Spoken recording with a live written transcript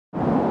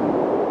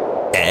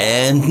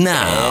And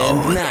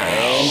now,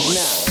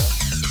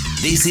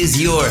 this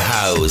is your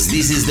house.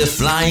 This is the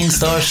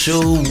Flstar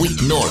Show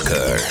with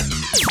Norker.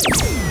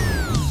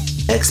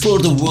 Explore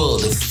the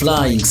world of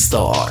Flying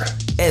Star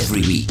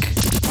every week.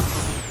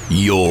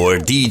 Your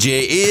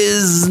DJ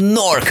is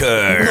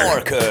Norker.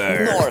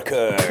 Norker.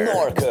 Norker.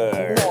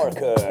 Norker.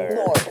 Norker.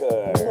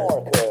 Norker.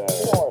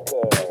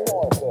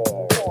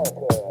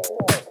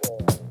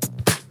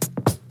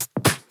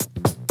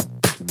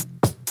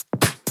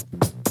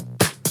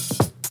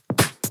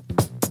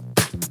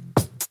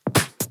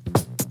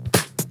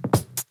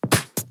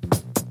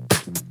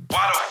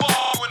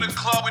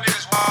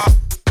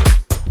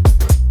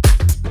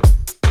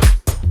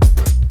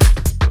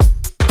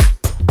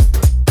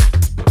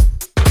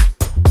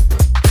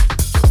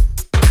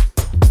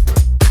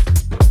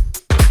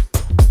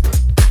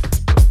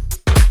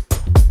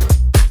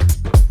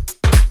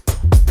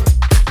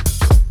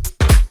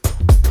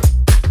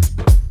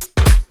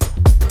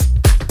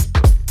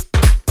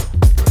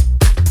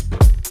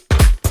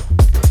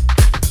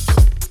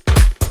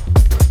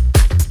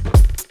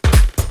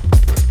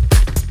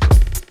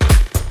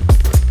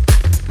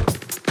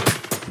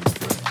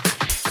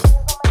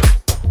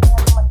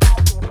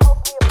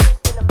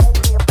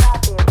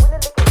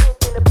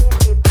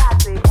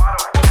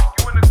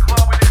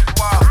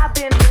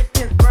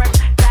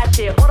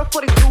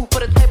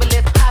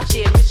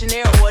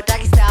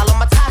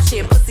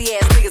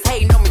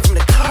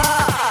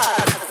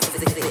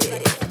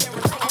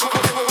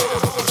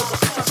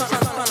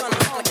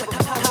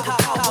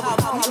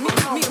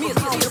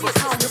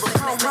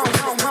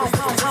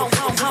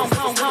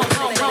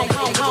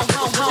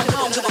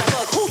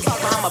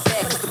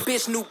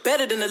 Knew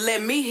better than to let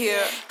me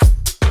hear.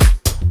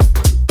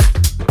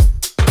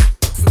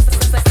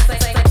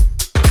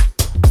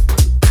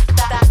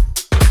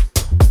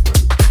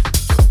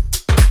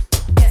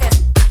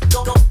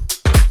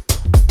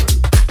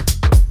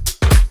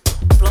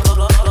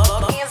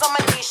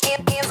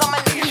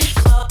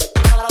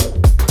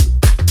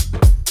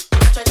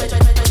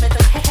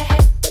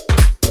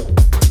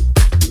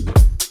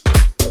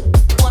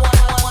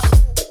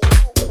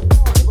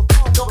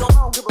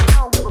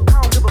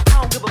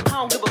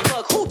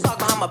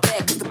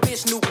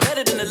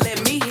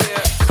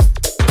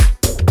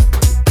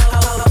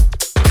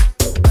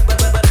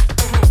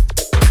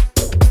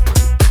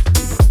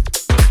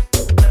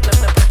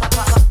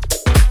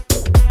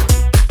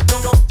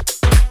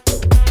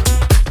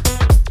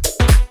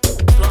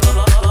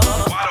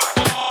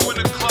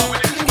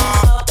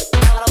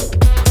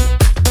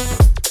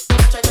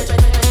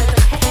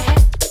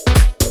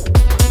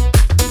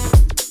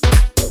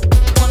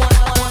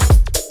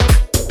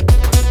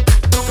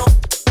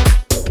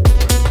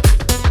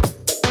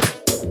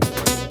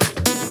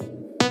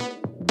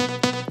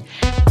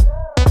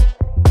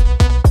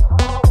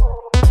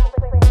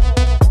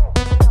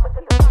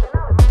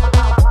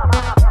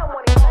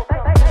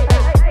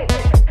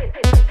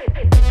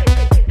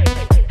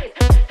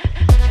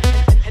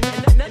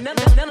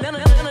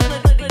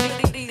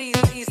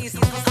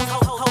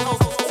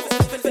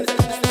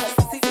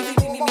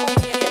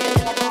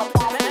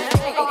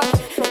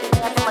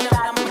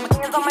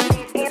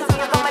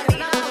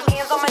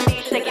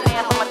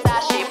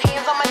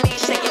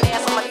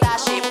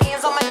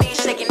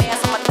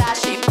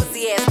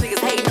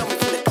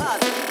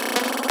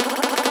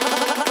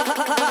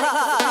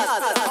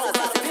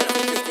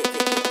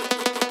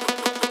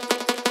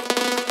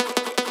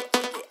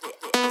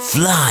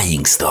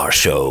 Flying Star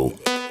Show.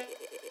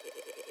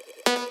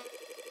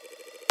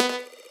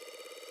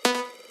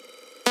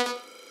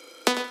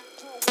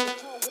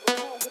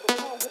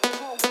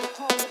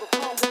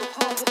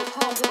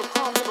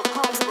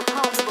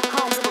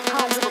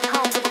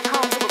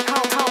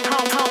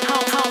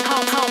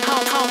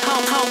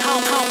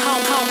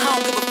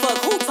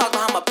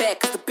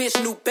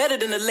 Knew better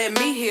than to let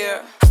me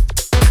hear.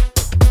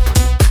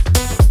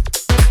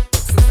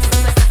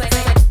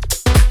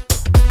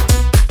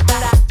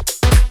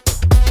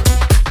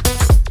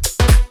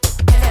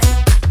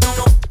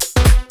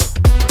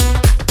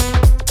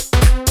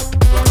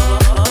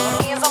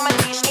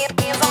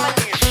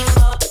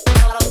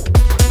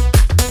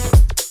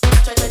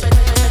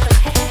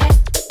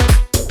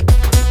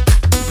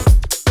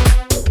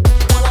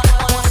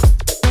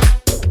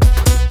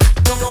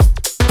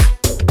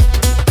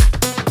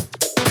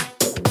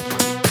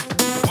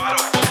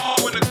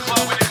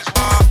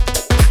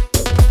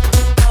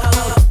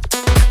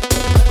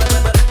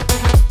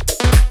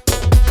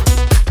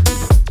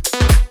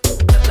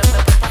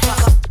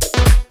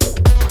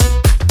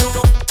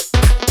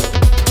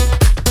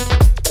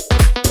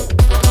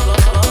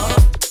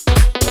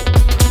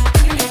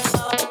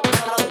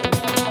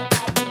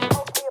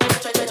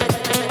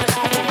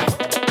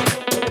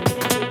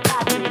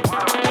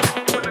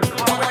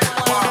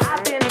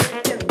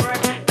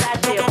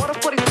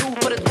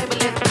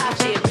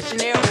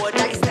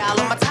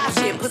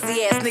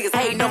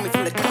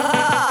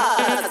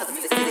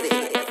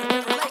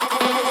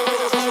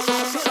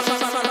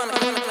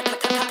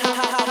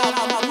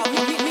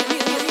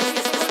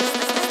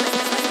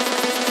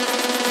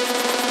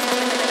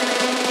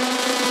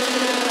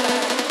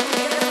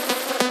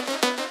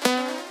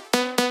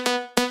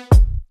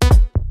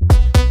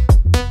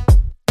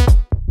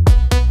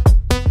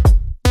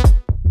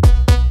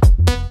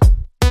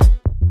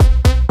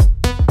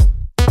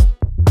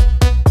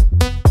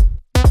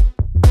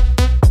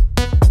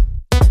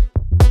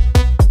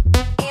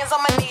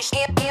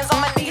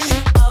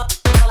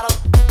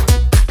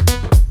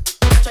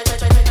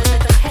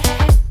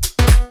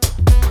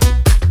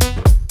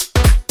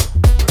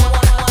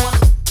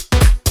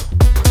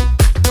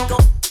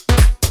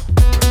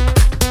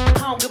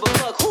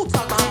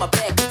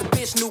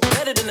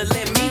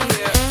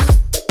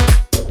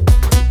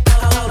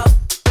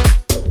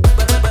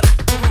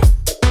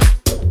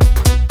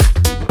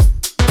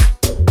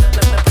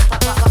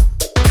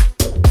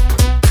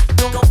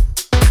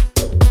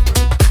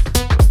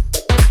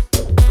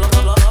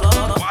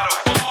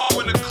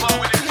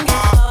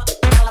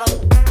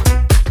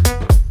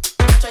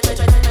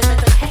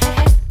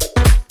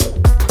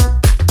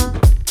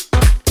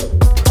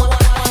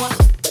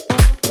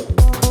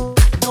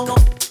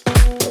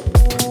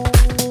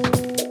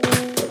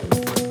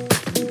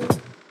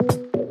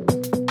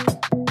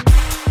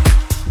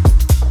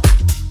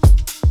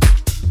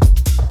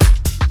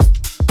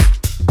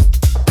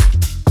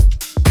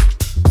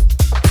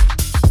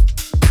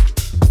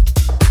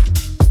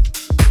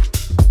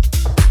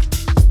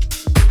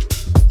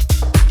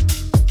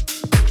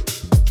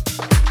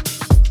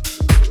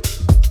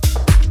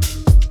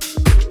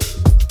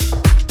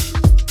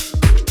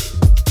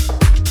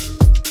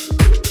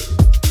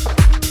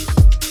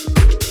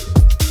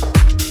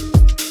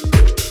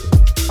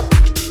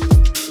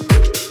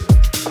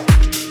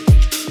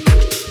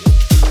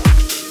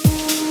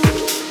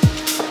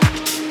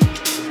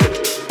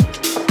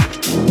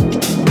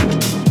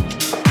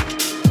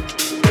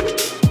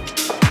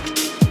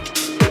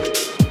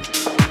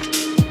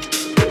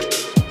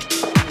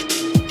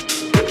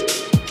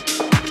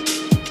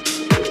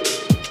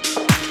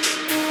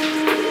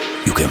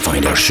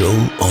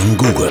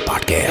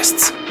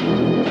 guests.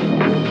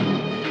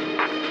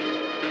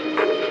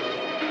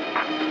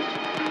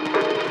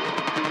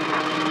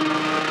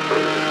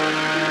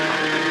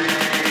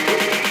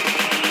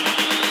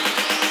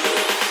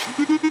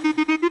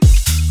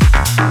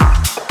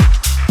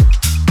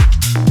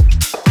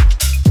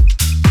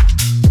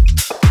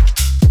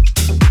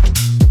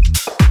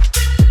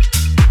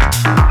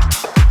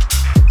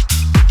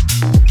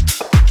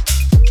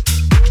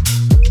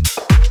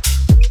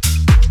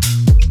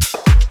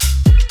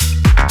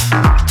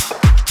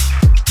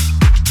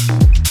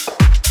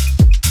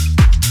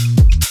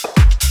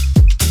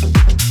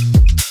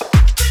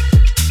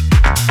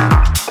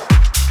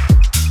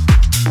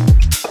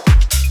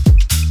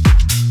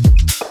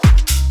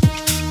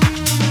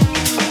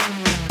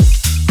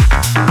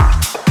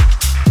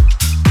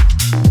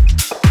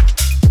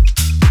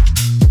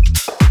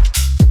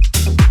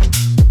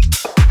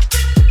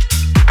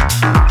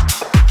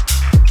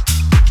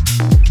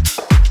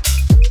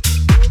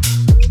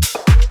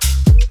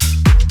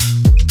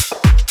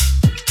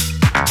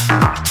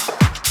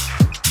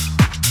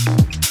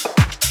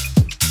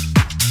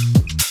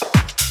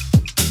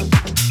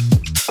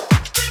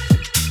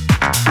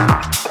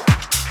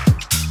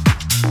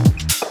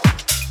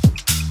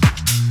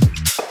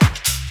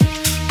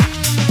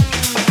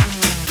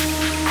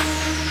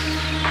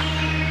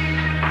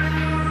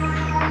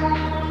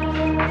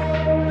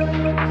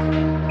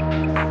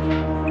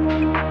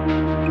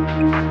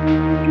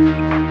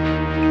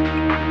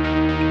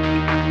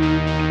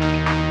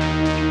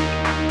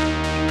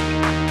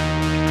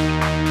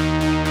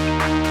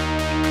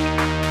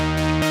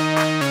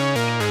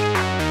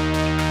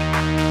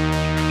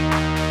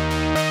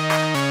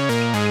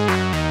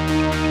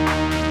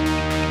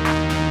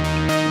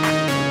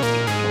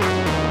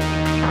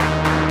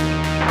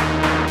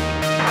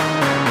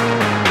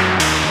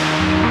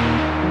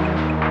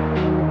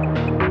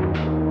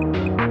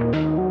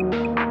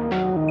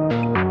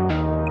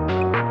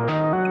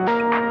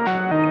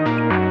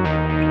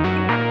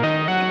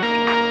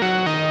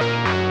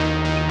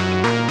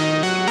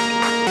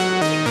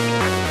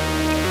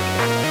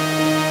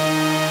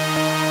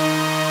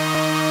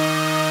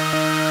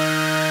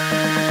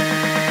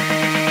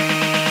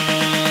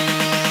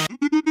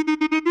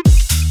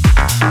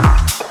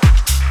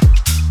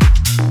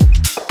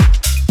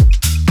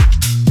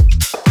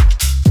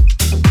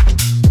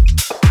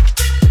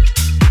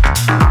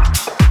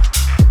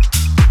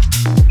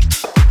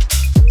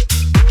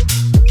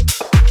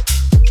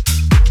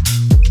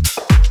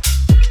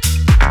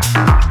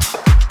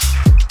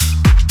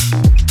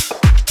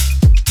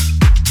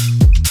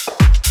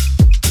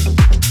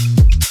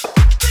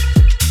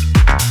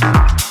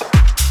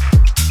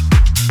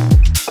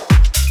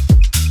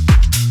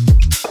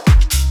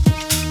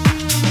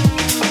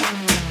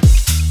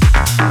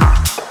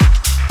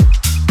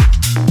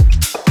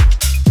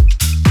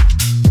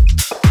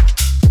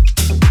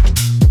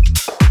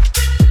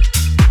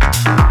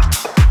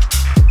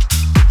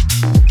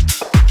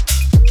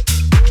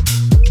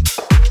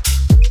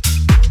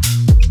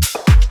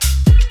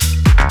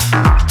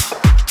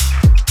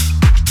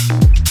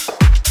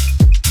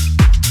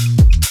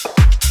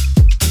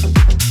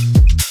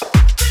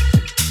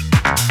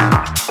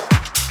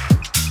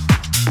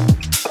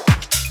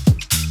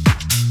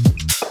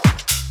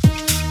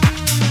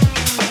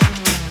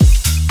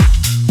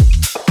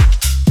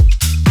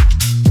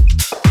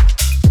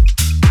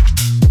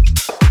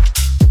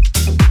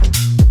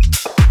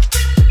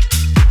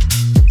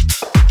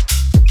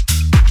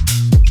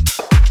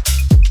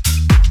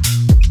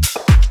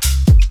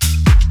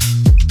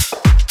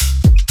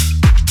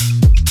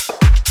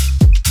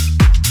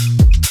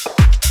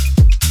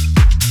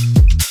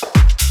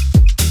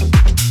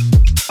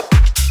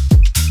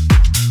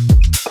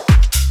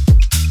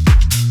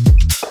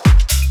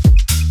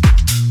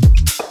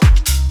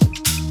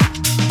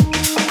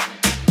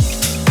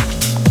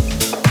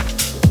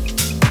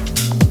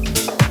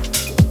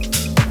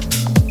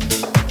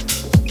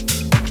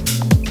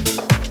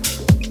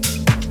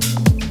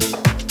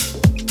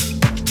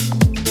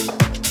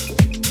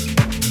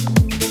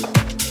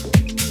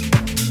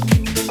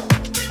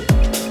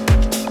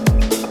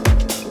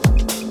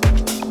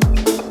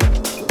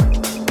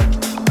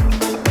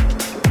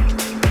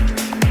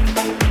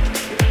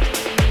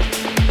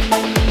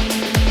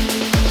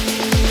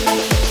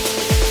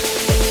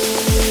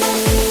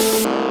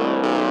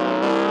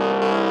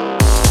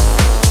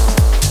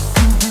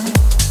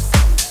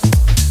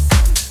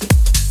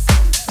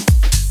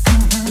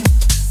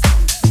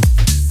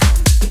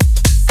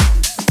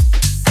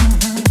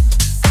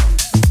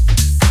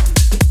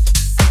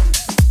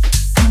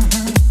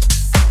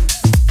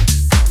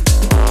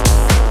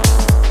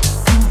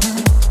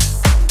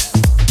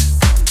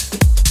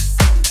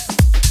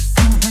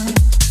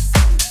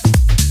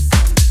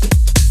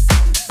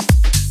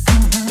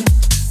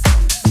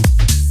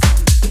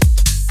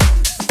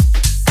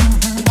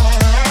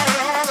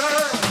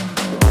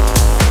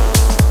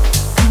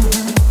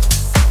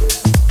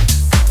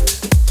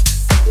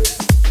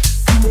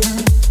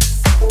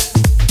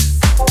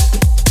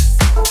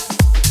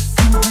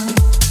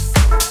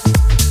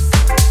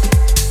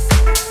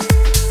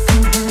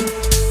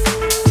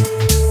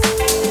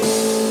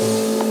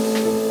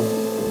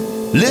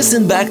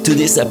 Listen back to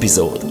this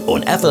episode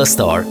on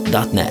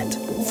flstar.net.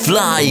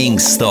 Flying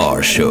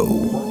Star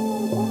Show.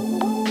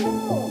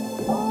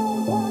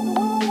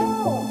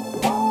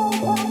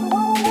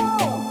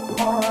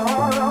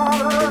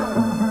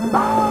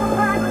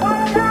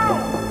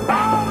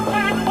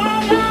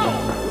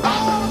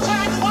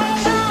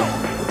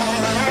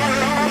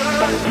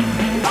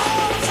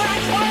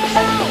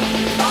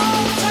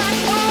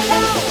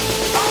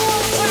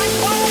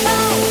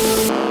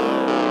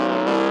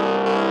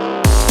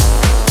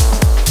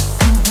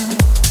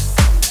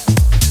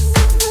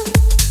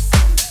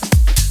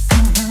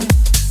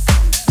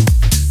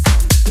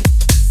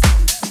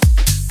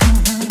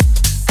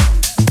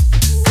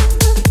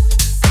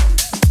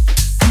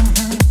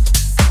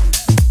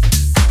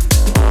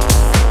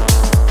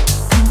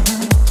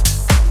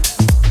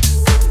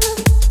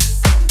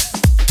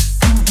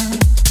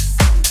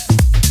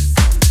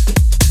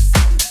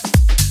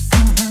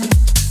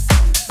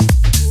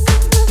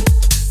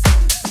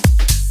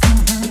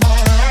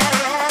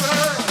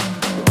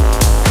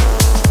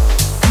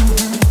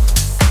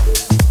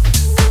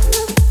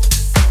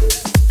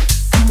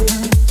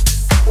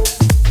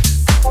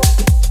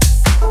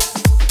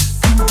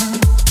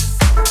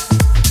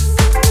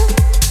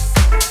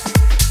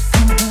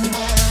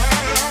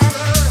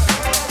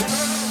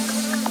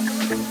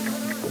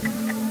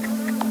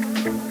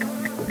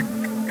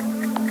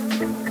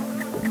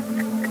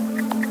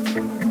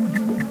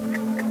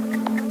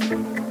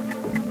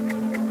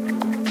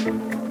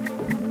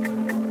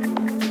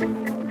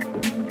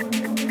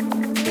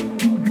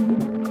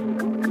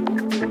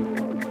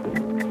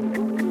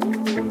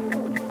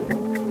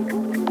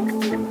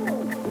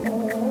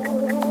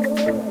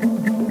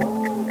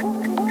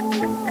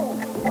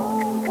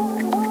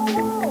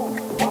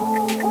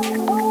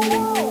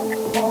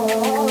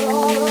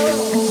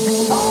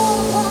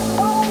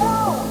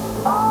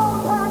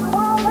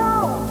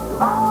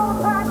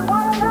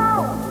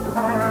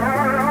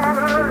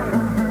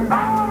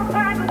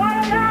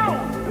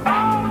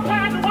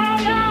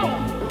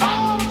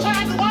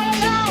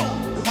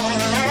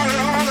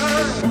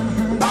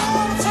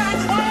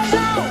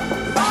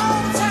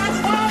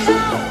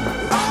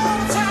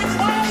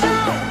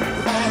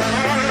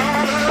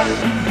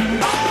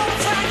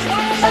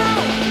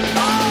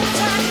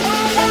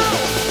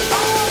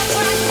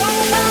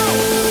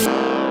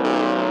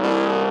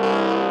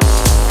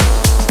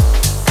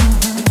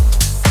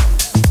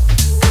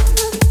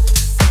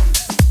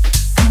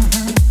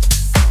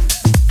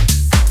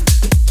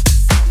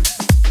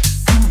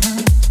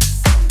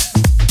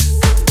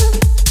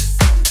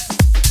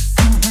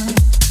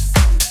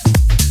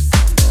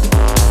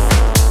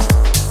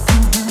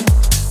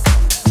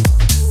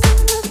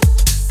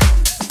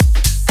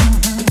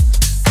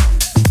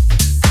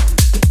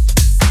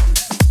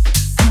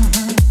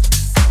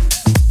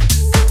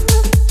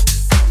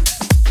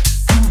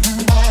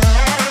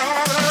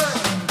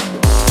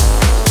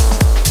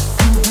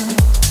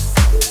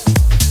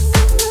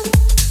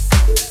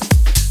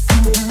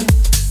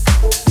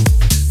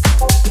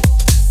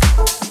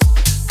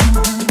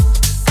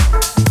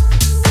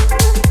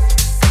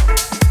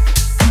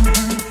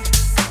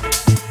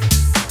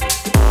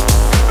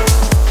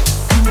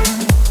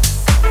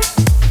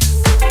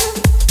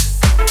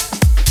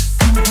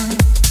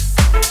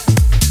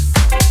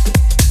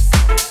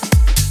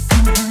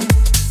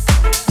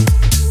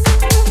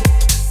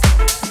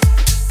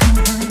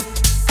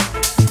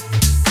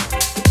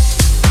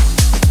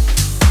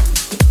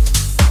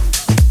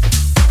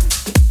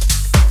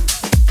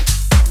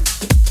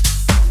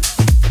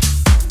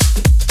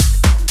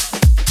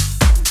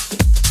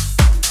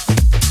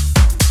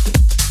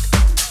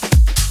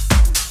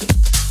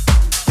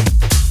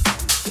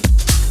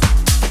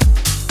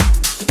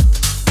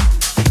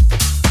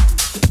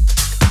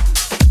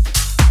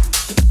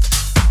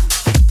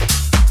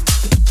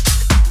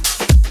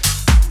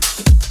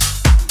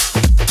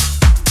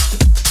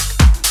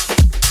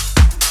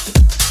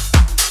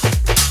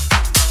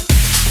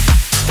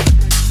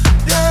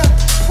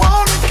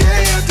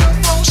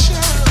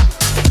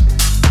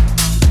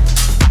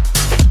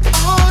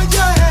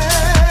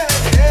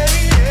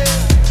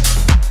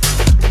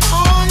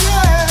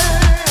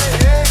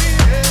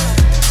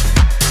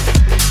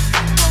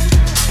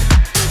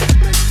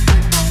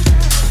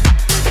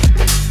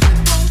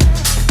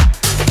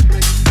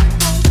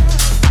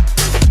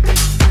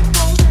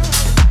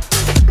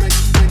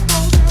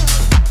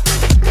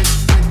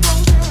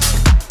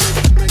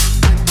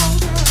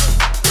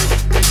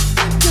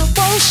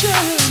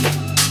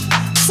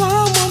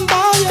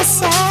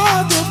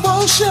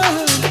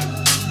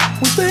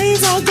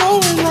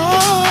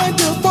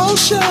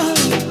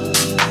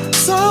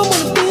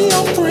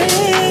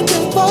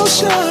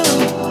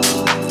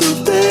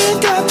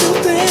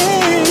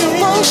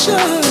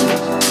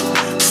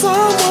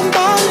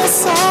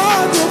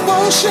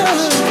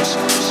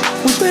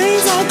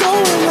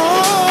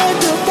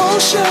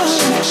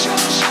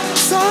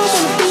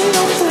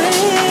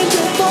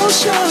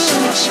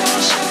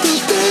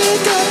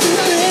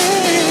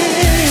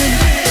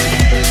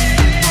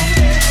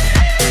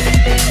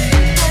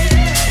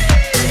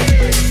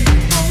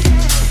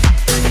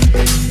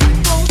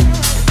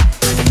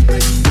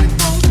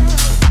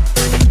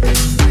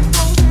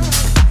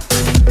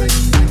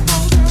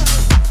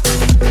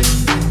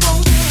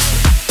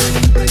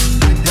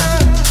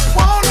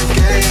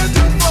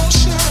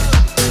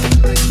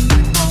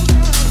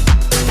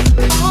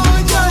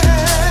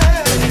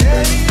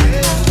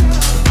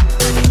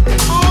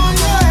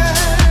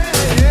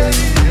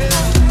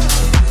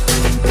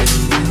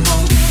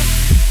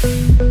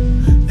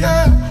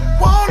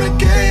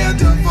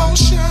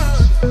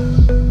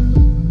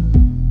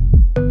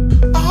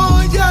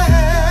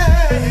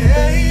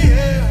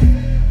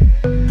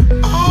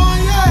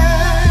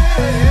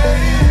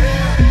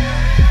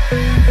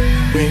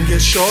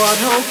 short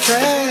on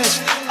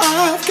cash,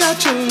 I've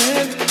got your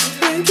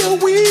length when you're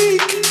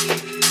weak.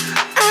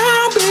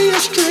 I'll be your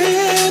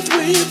strength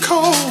when you're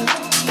cold.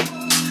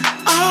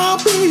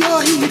 I'll be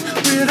your heat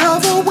with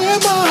other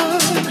women.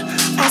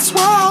 I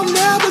swear I'll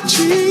never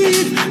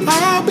cheat.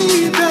 I'll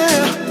be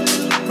there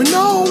when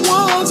no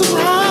one's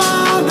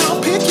around.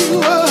 I'll pick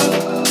you up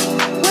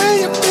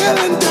when you're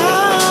feeling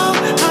down.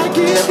 I'll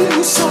give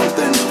you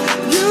something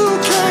you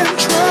can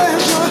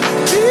treasure.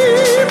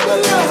 Deeper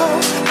love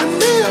than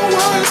mere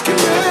words can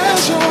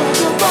measure.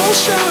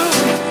 Devotion,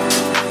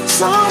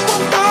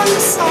 someone by your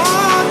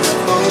side.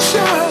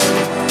 Devotion,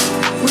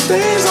 when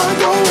things are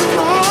going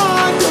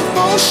wrong.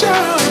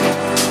 Devotion,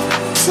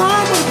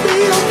 someone be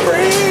your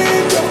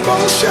friend.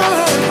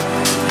 Devotion,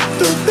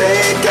 the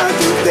thing got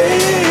the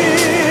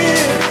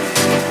thing.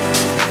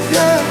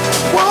 Yeah,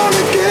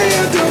 wanna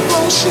get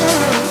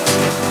devotion.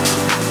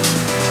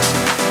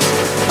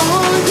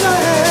 Oh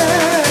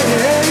yeah,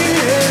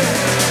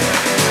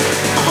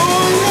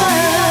 oh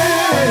yeah.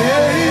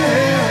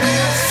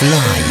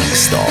 Flying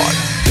Star.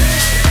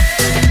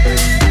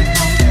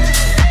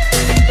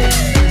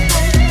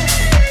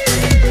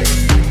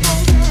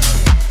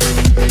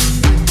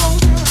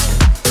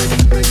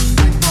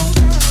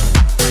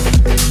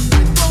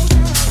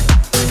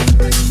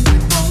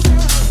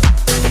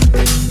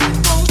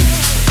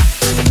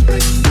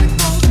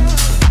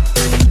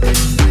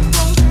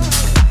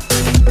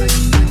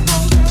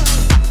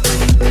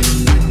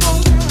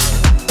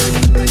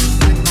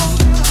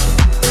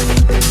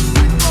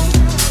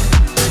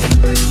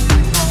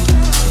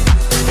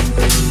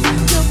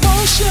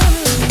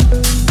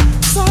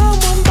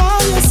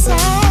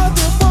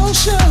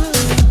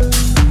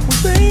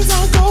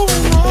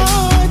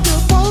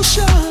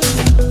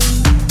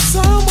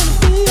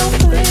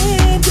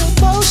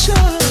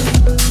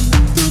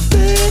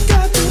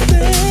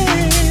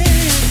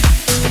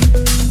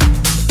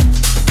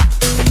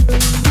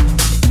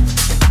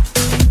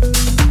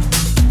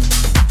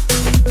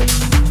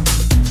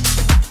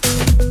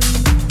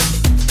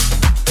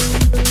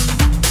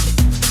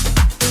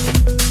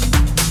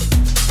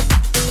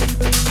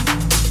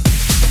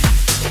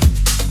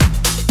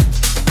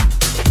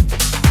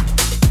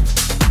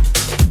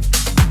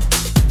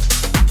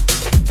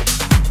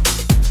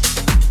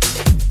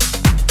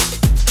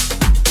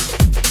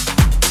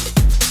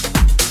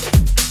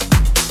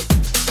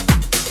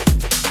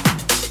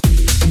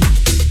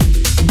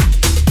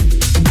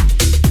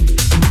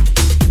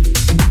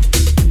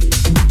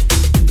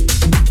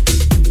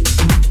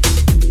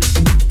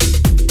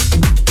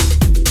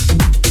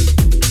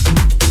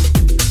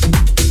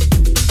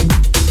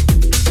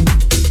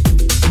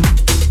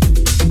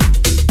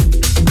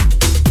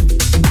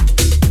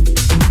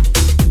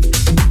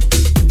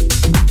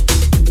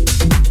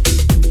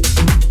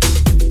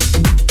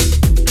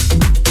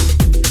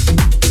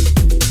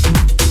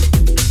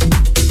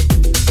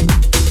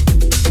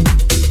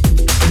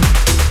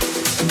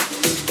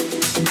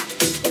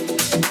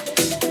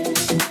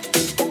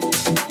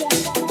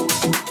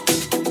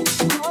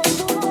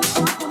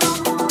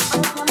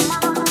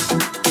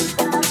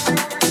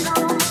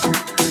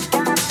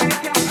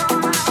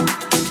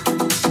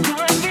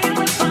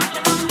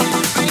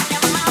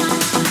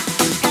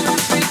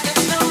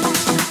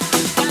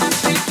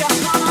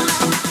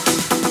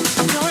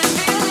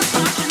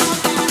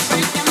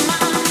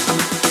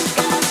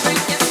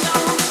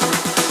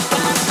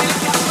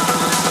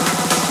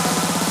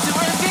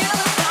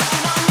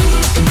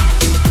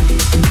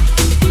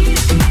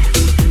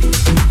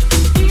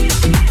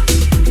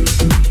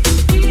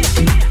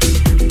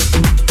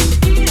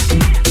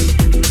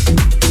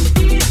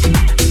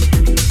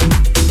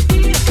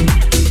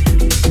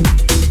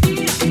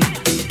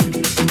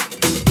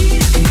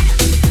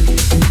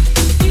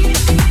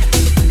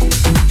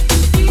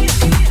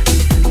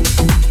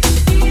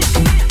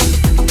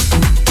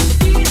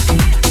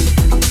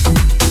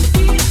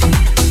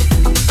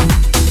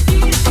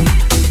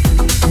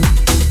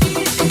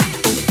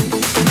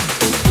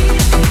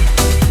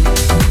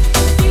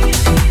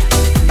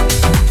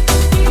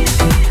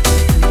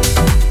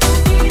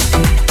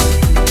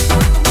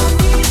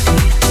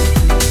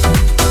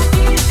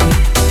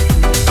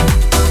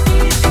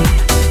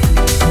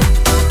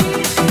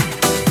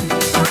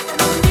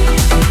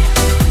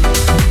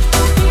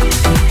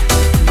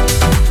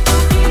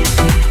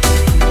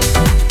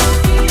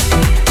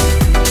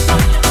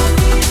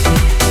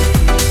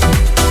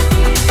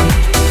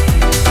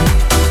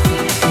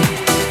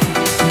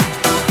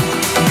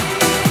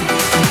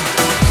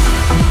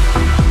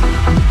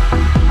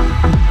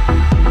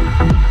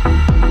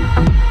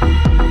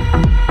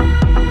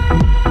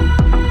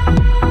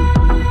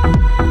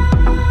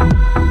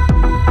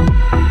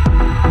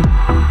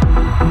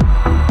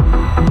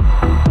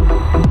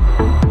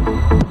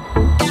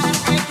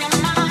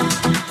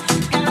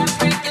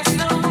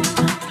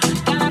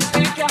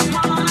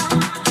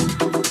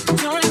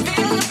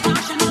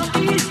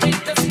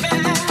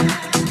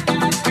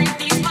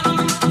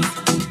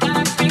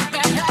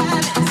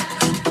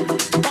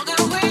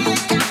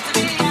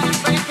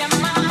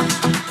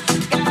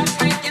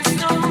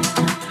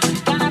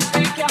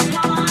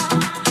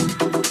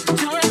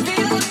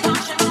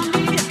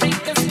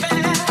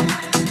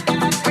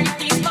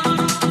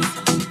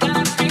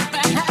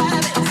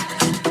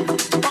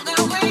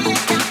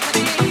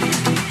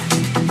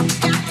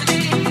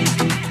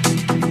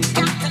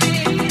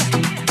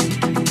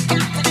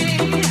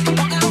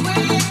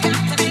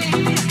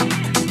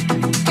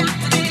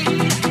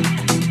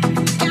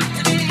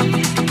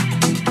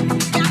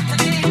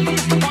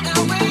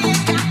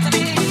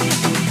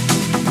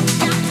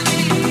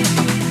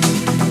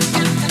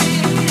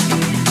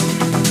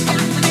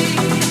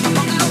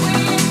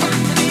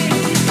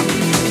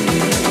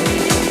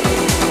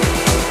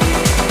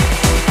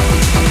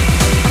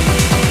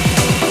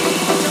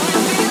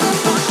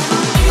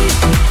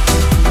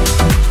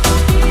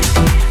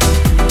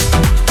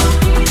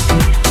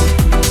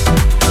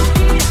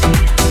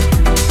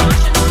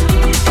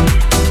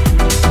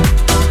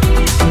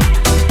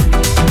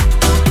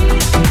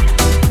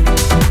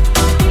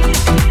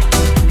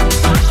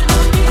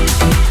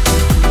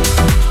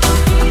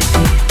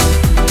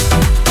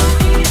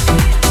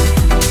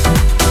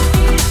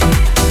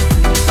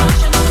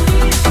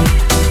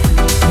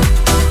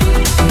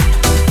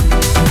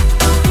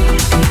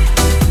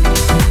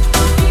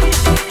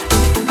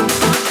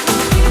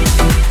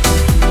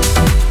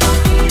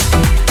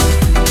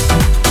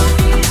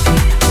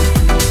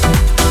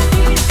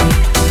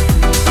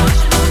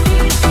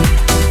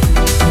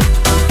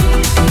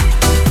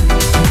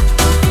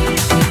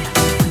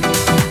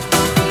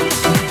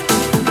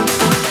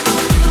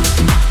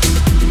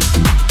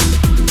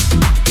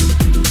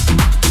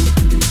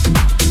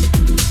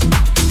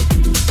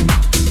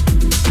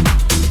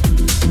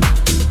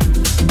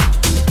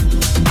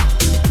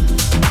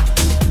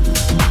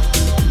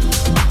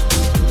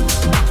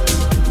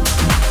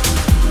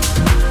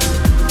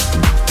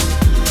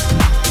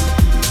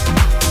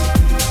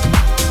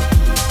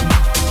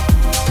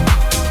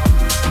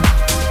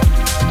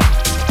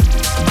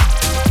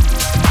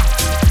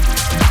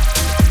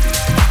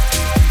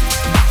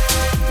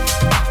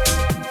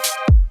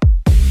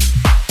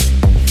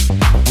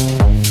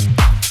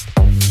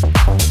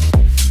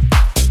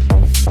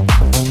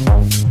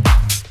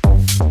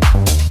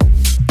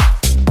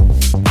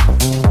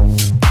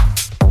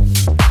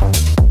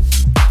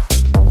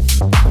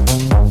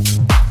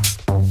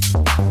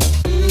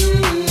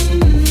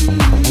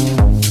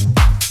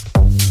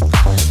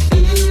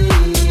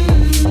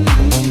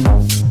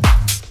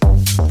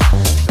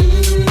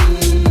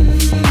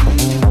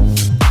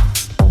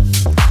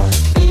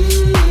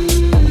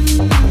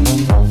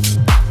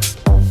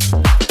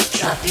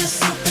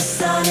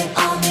 Supersonic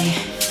on me.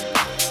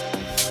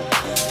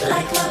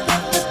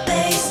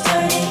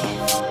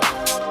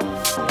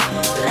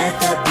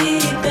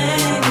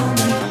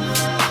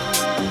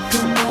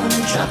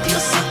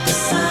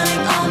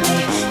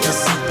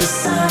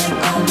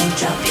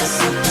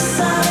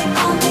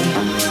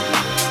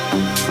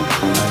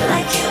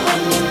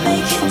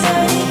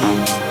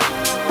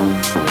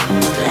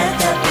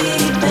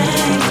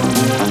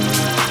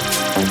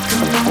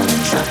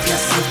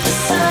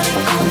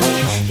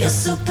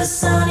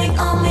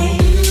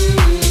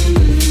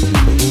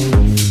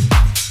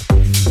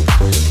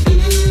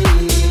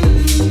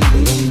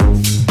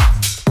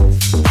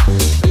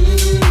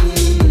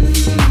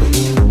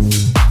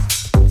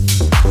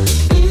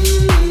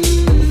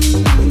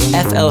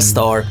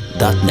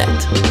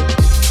 Flstar.net.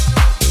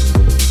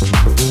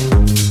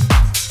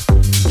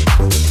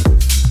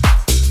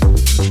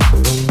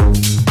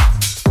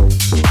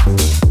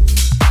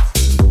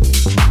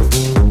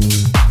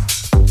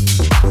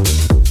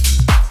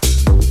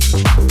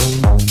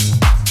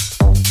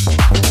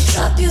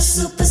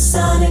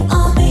 Supersonic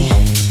on me,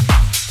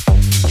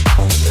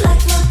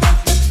 like my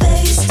rubber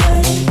bass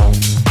dirty.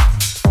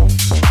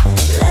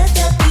 Let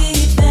that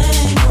beat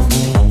bang on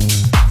me.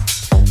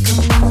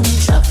 Come on and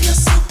drop your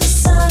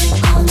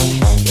supersonic on me.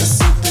 Your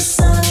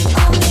supersonic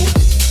on me,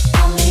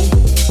 on me,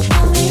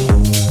 on me,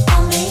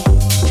 on me,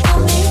 on me, on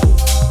me,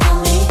 on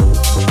me, on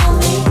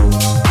me,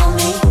 on me,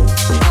 on me, on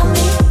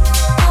me,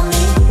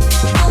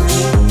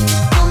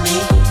 on me, on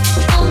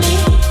me, on me,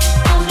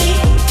 on me.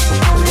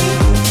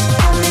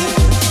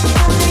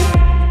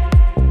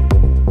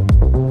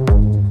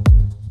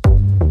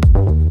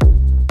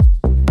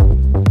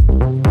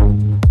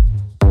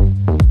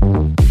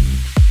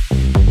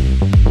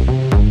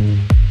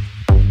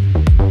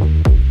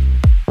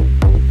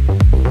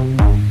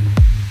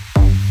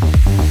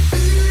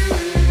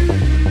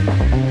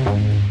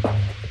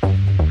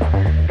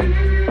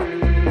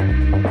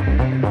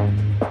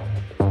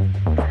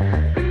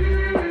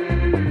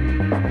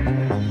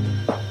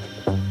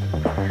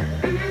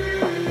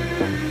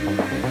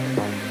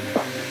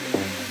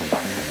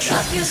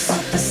 Drop your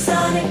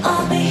supersonic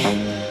on me,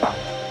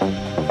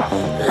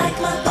 like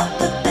my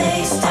rubber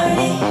bass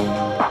dirty.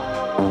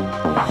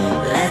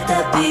 Let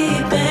that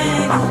beat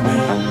bang on me.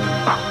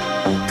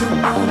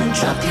 Come on and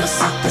drop your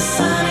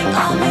supersonic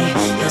on me.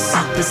 Your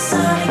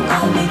supersonic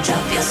on me.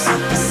 Drop your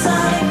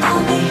supersonic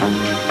on me.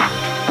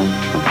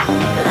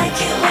 Like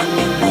it when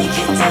you make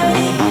it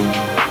dirty.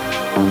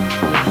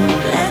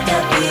 Let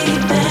that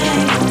beat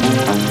bang on me.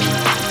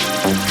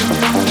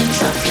 Come on and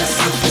drop your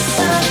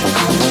supersonic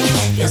on me.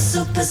 Your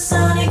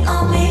supersonic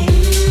on me.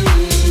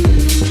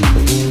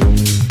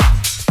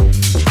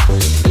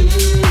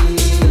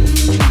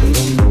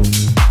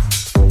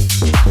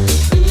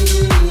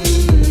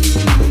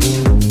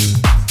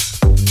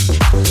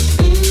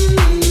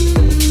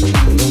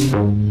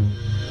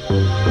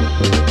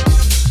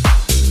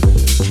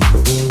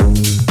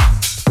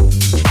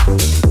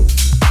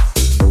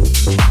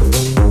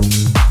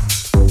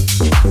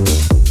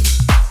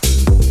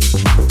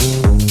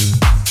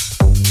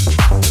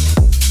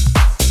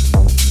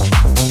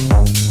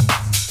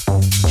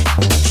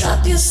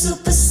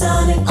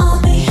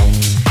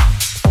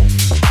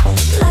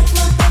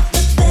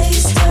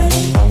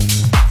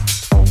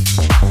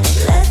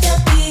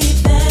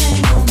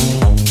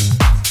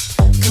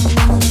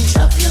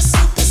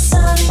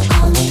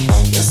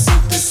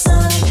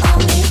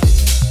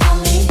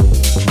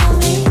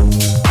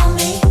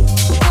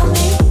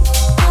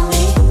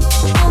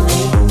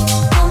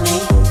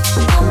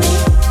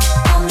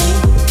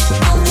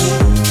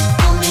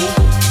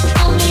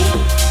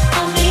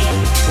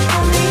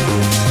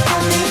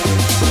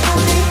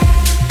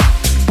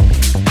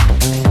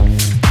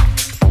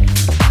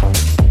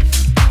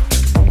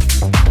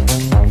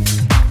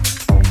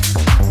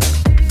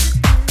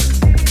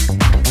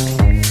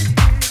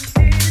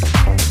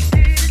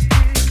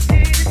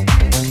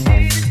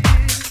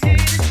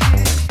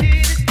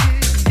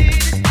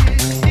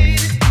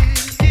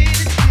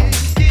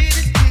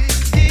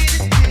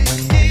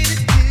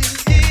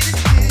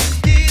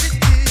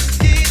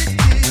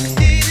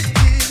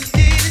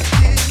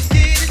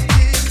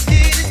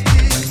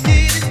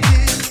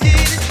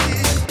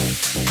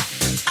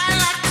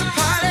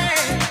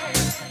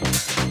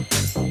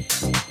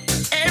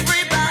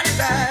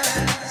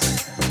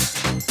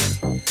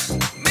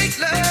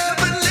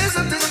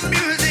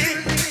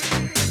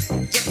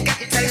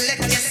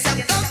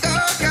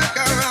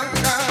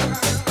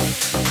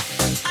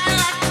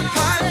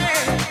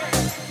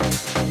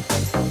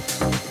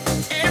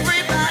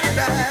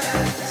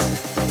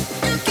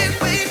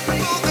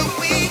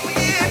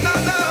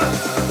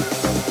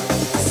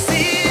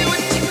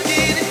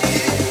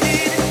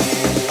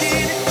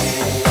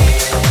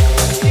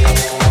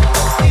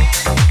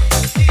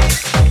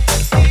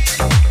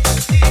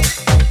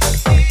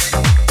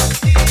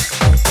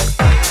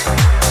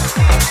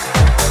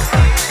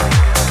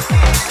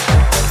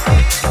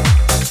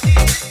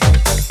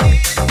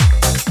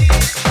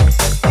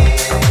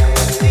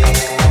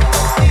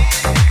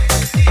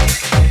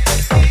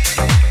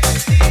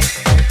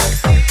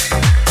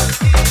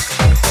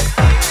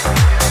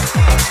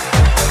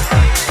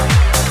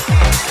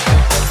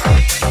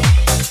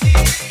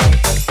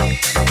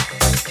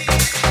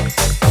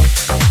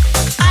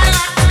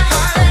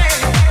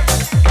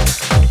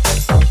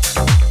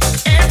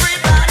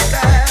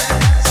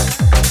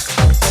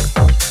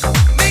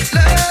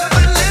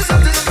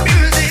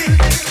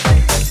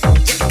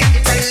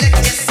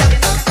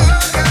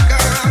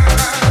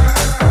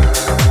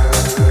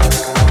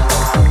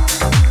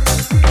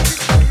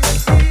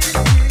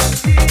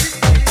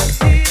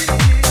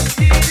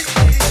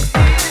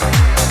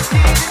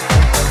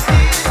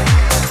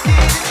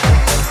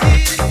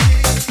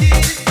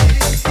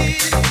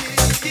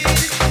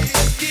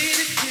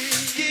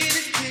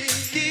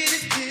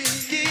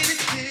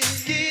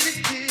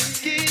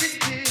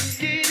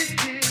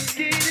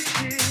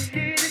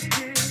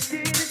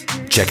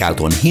 Check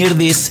out on Hear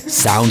This,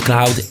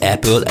 SoundCloud,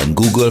 Apple and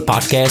Google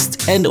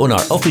Podcasts, and on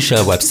our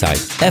official website,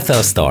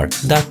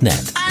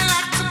 flstar.net.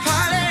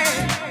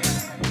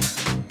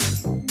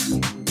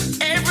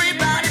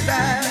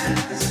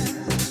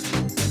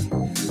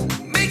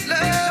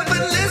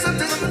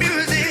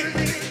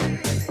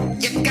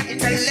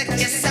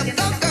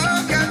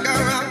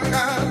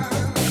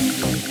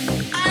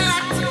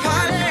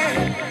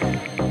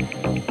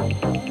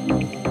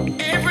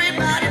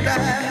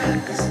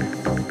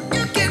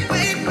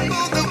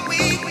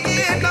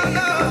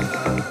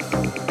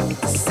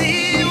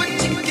 See what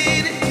you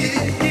get it.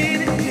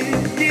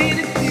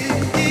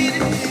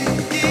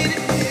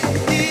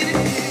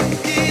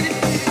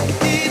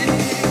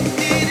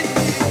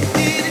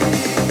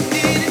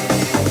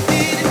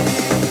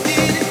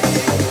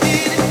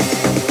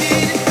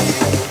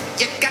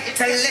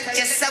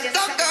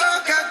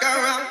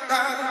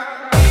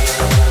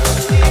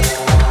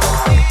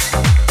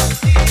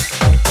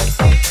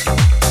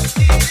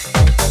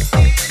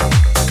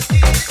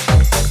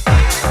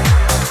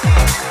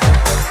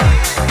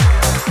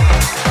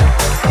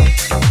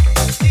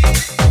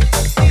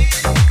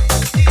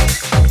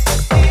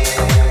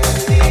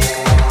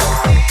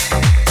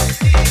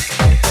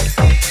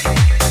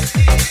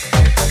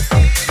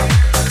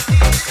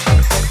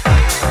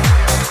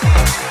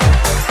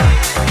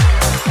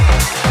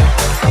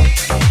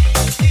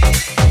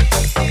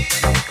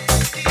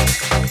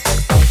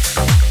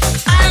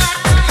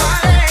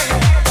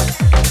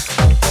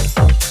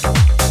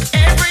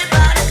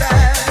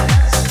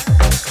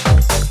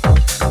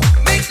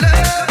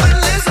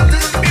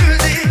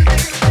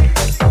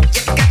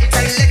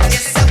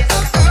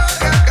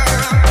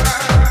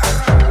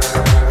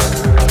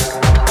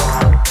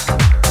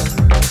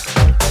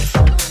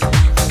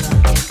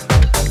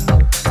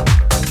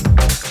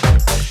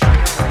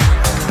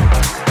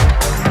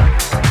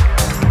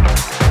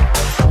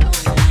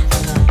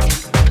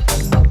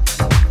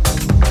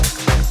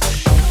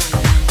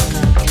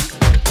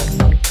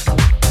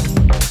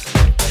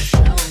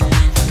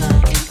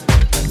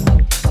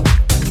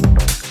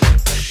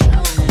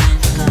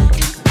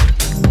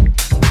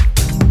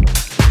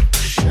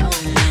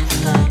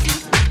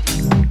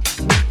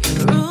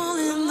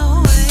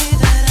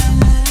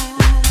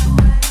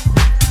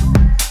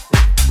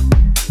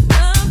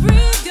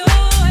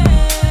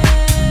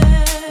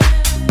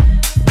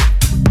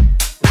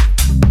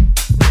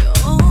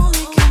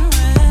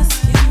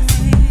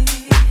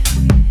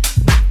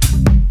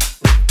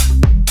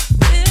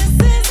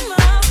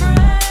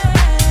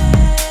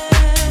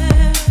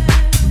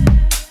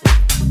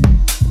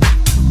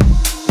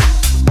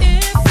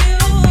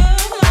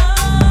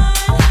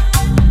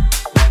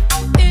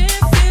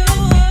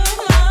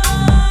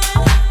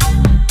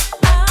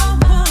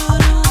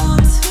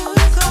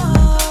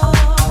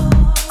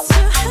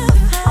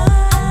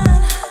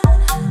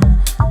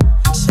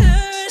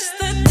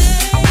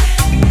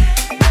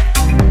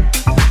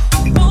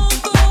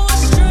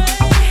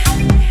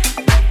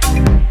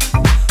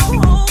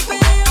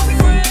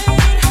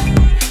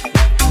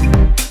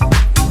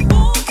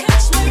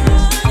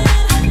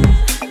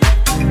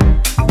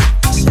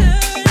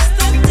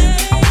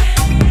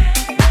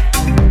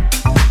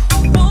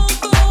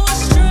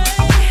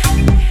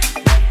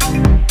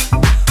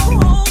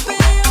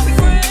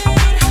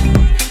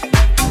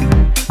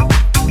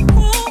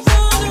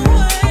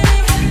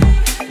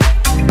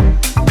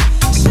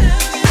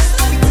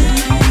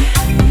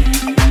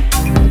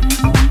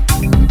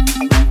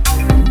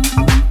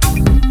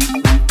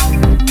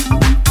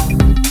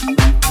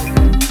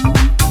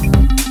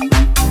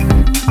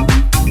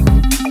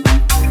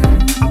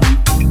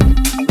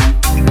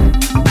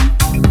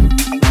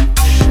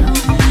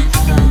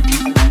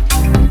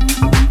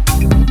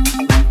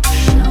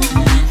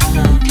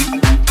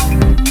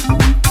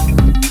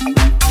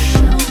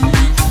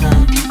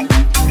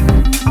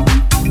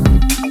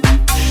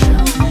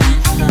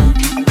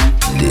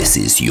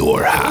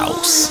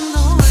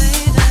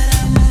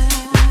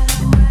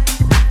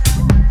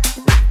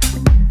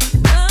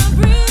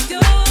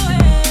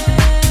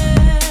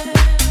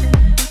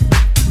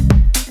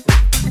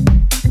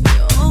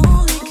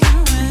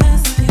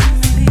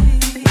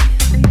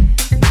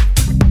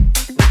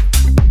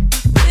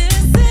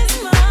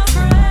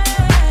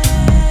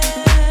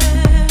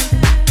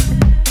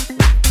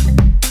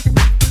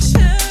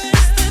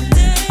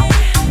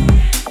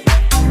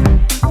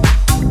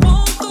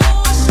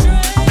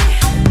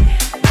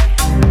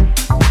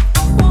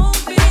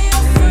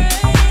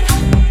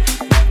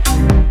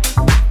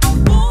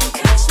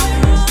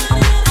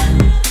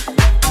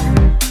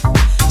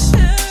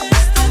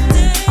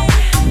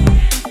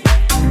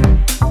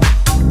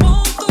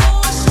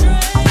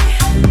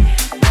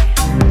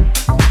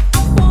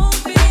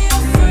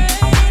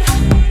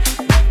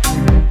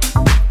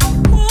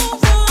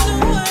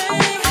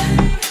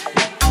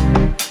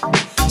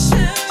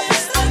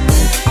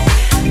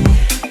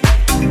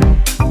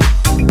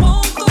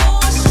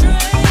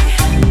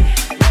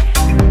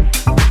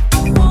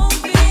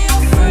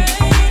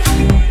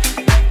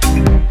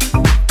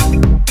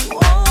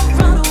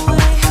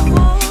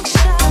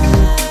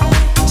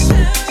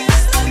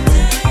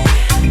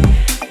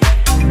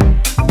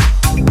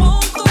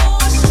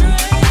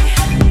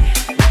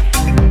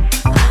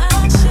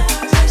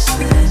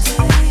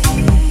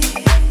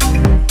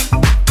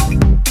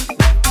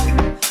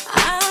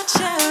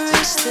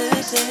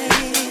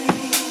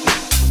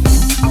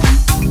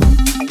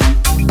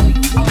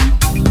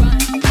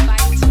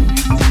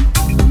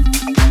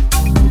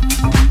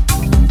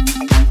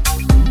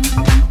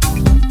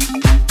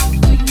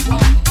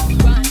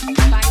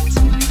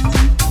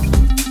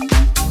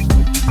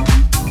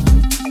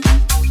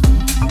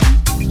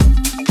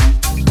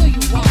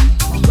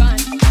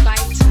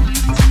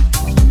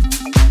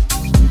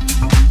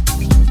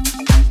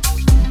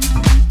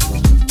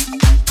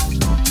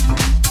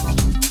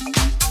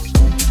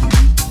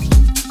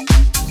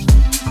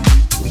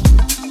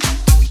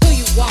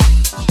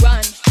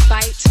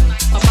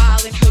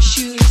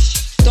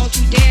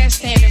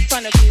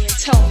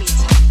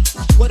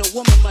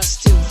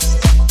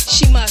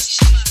 She must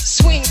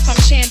swing from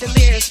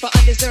chandeliers for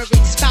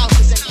undeserving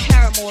spouses and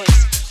paramours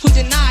who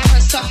deny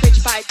her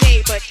suffrage by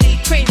day but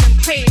praise and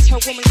praise her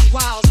womanly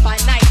wiles by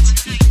night.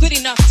 Good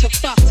enough to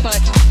fuck but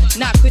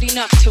not good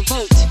enough to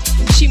vote.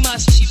 She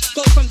must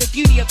go from the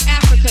beauty of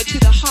Africa to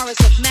the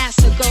horrors of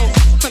Massa. Go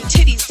from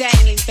titties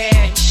dangling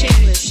bare and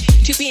shameless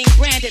to being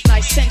branded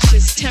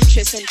licentious,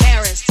 temptress,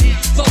 embarrassed.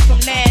 Go from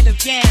land of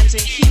yams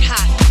and heat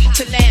hot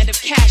to land of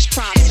cash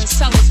crops and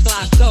sellers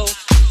block. Go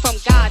from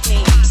God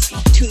names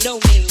to no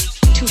name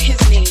to his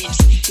names.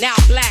 Now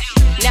black,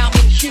 now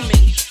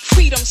inhuman.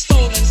 Freedom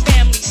stolen,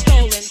 family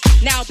stolen.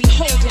 Now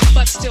beholden,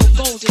 but still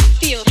golden.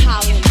 Field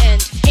hollering.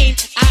 And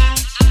ain't I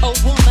a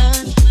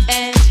woman?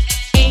 And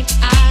ain't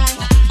I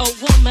a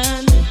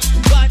woman?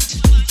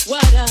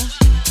 What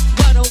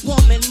a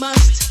woman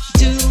must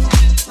do.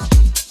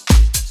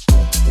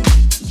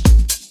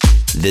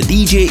 The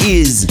DJ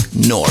is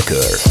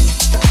Norker.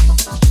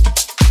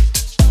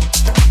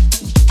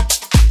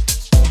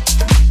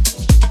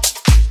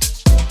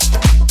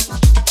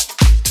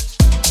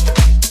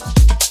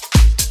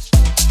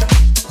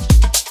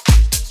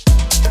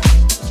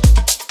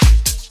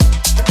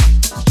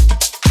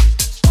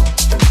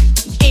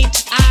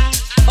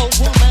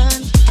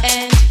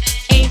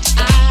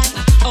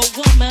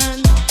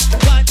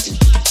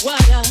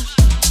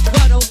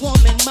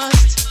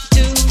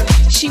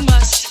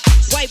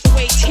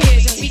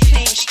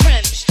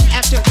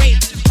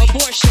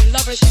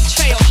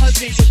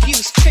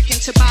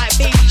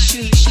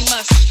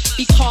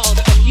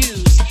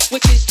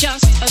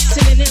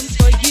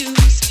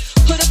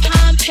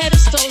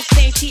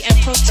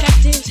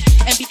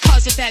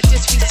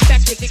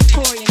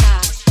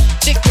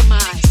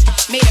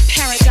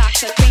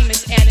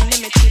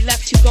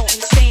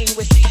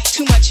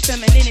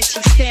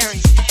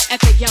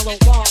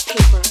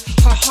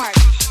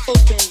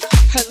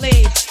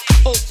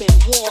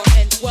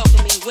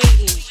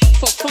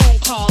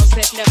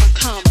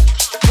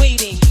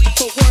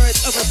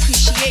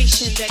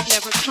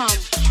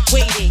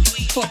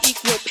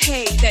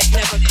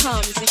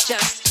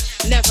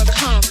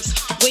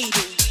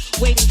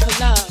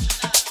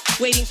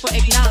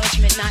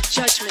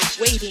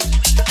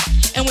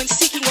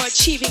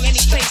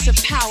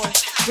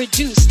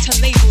 Reduced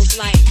to labels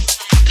like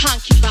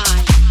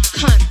concubine,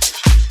 cunt,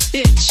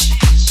 bitch,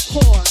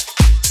 whore,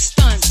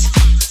 stunt,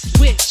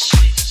 witch,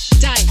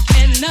 dyke.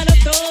 And none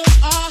of those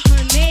are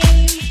her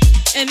name.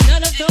 And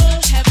none of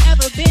those have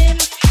ever been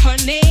her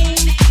name,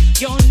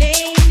 your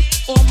name,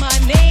 or my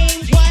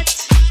name.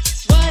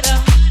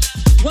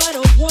 What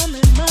a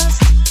woman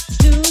must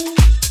do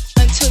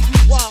until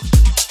you walk,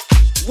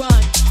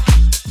 run,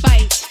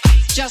 fight.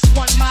 Just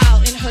 1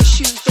 mile in her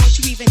shoes. Don't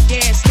you even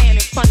dare stand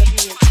in front of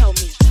me and tell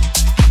me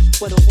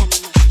what a woman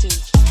must do.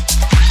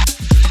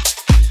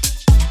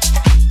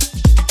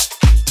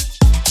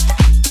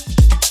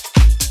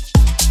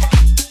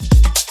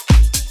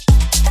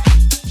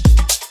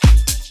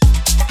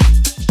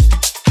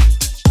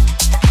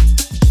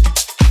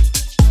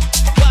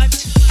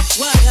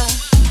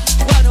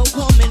 What a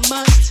woman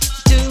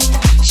must do.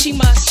 She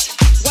must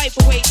wipe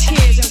away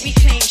tears and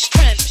reclaim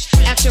strength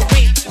after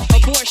rape,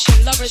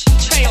 abortion, lovers'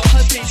 betrayal,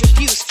 husband's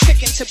abuse,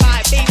 tricking to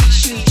buy baby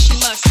shoes. She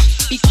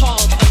must be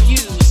called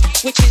amused,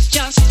 which is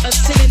just a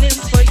synonym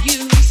for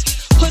use.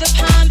 Put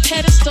upon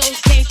pedestals,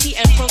 dainty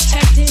and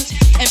protected,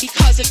 and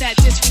because of that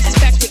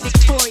disrespected,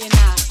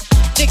 victorianized,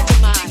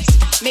 victimized,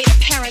 made a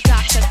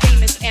paradox of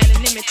famous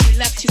anonymity,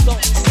 left to go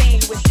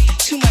insane with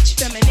too much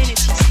femininity,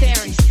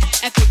 staring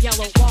at the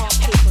yellow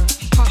wallpaper.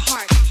 Her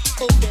heart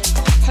open,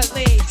 her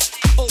legs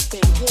open,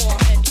 war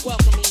and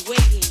welcoming,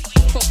 waiting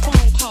for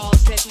phone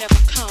calls that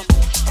never come,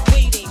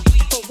 waiting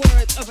for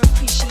words of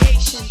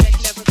appreciation that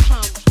never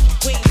come,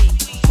 waiting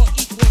for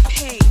equal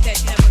pay that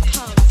never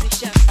comes. It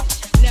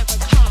just never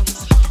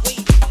comes.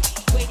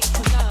 Waiting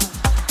for love,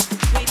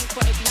 waiting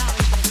for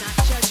acknowledgement, not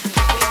judgment.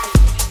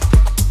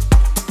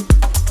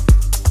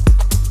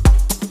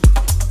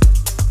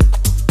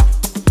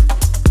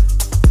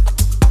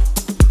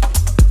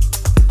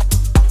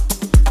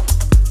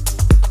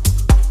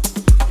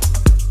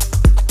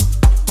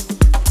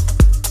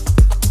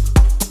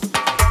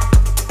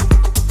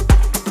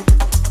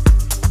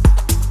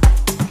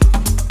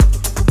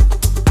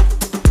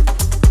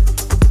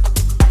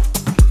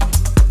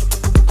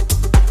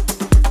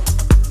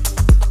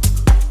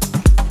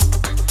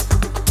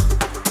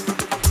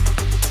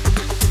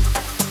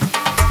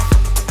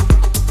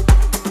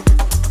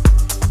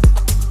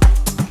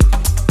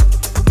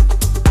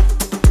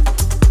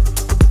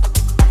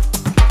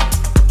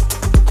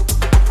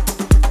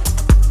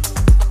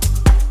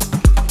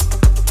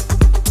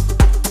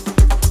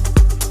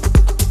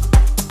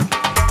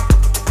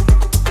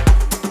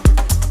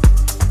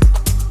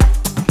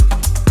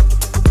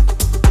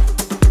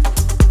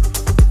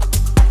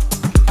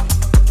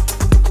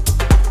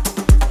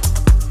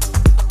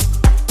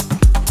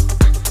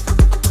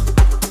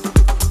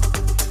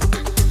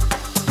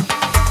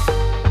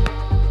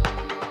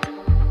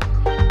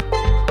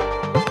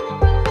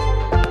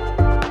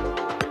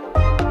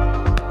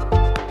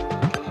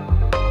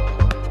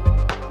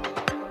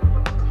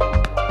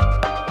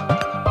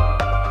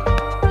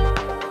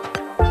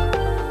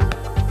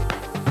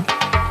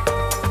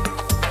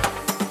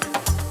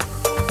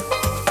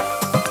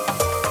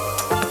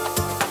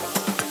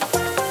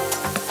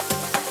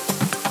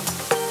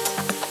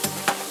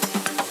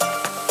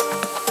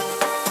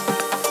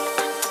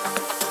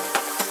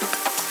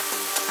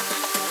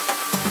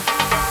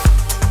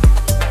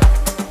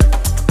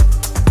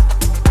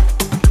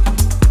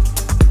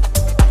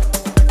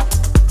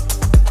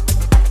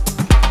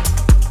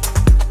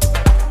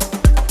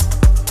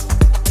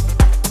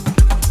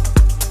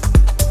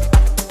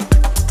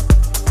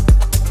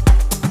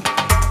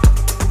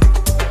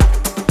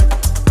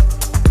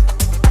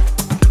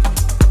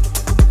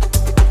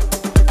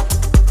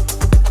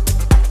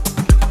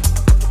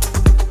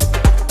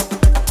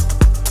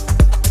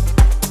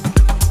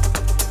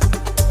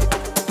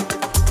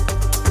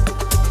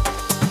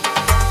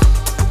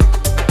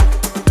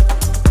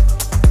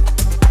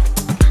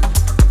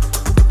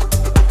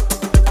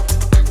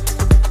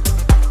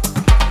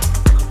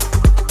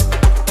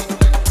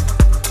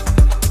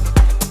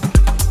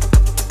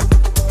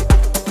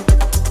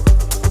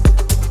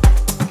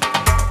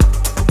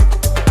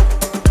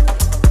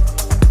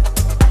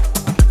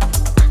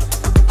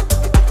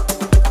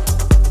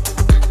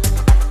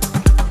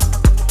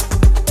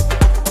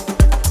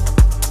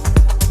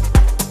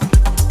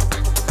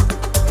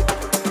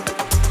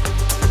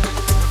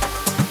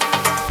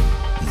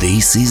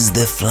 This is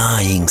the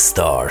Flying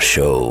Star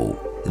Show.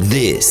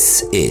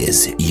 This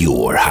is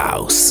your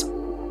house.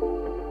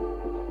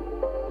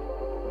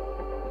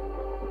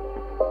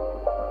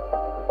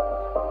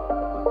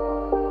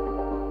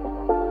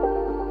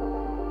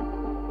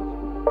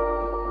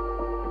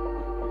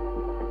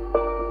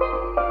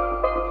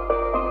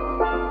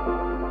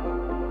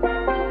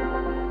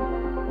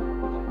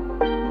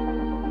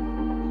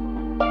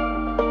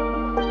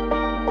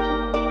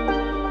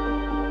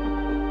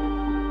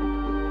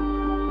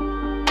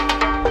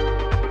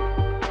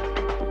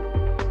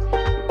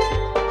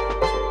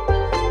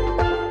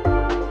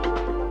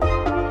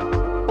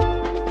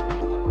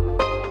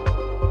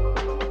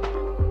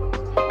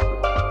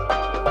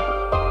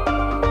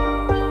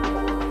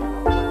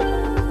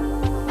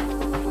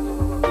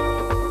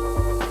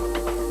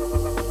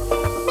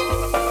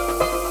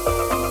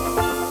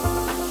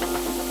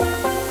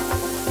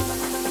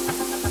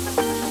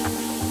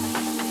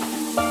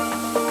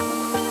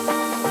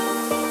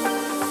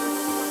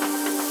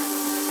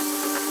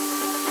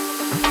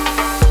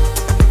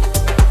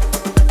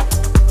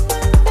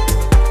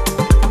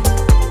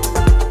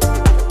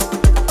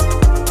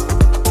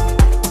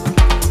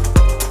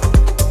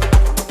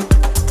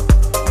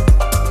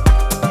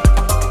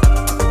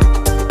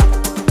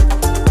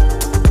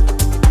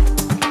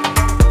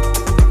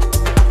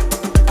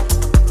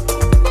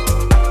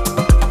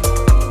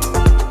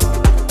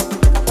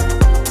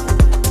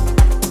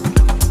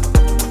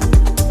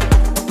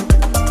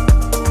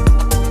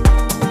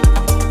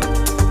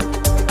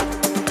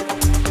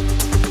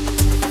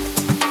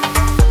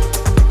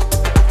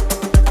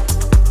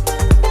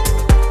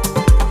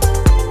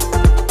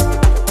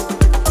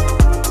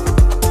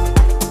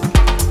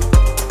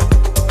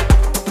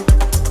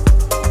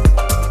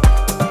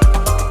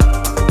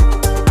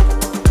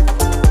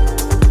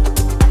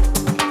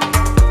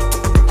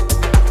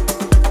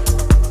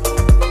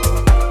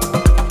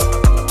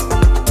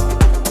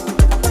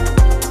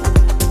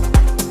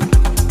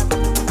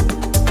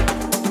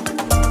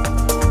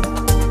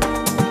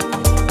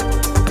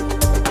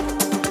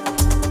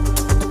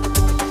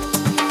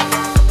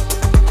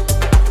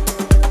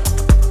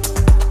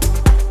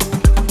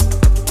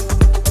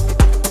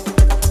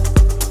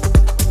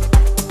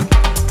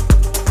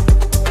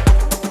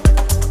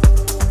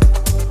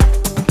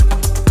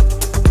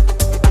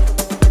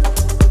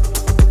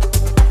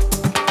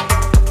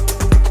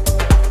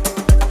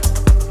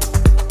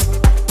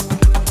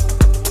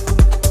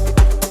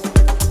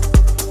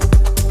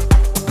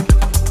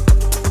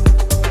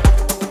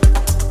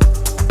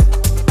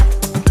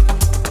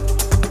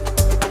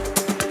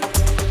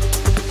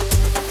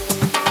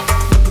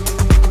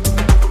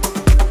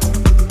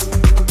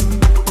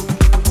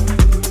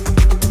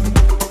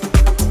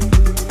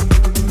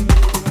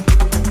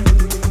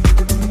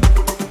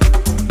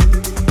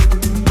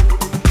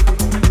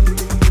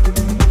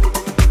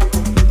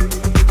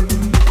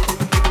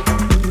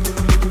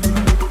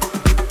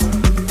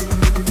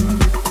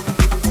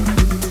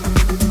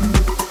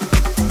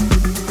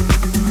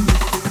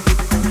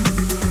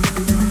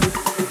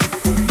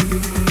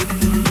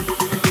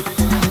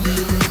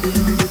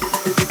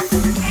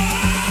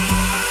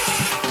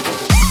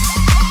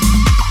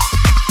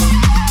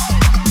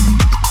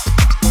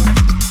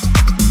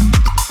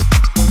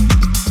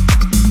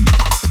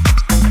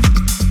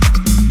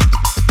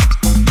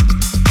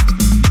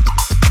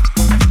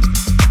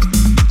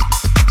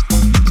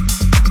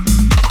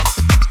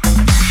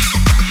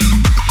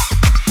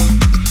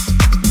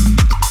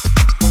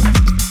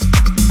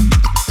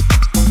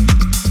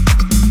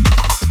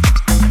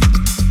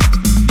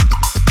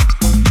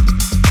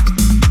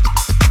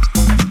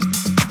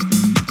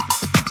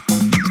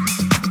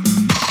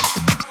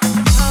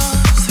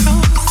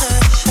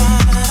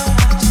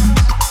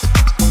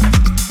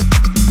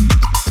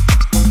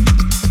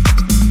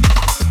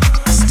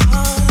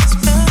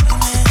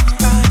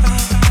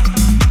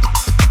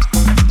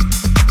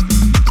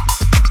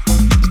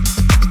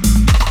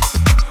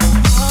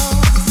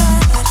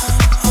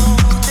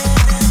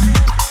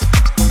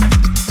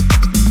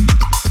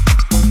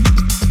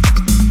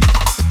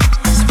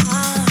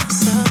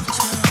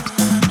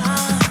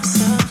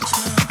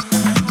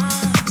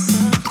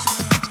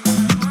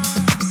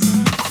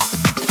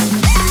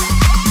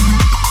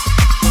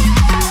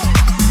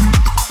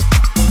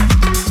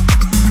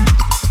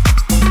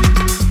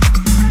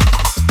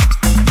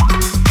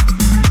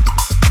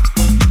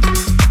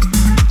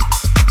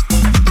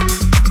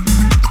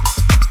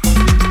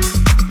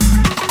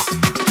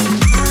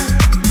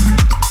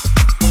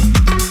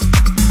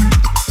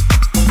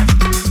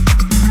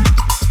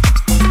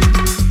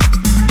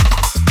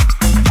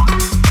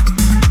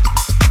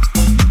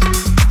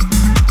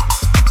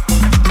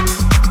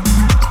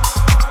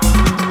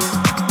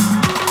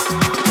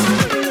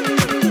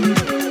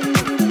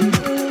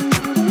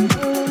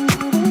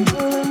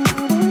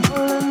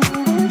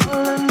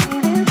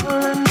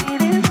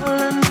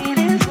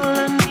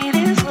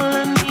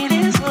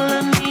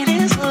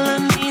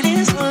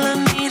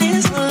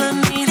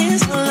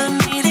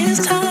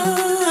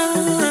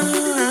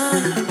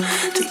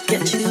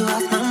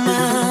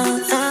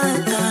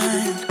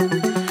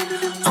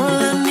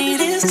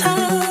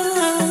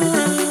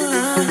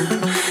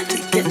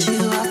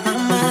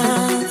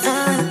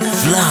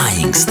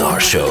 Flying Star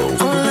Show.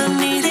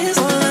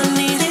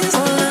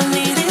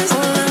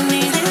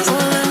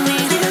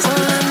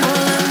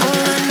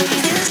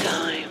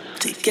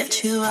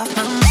 Get you off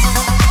my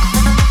mind.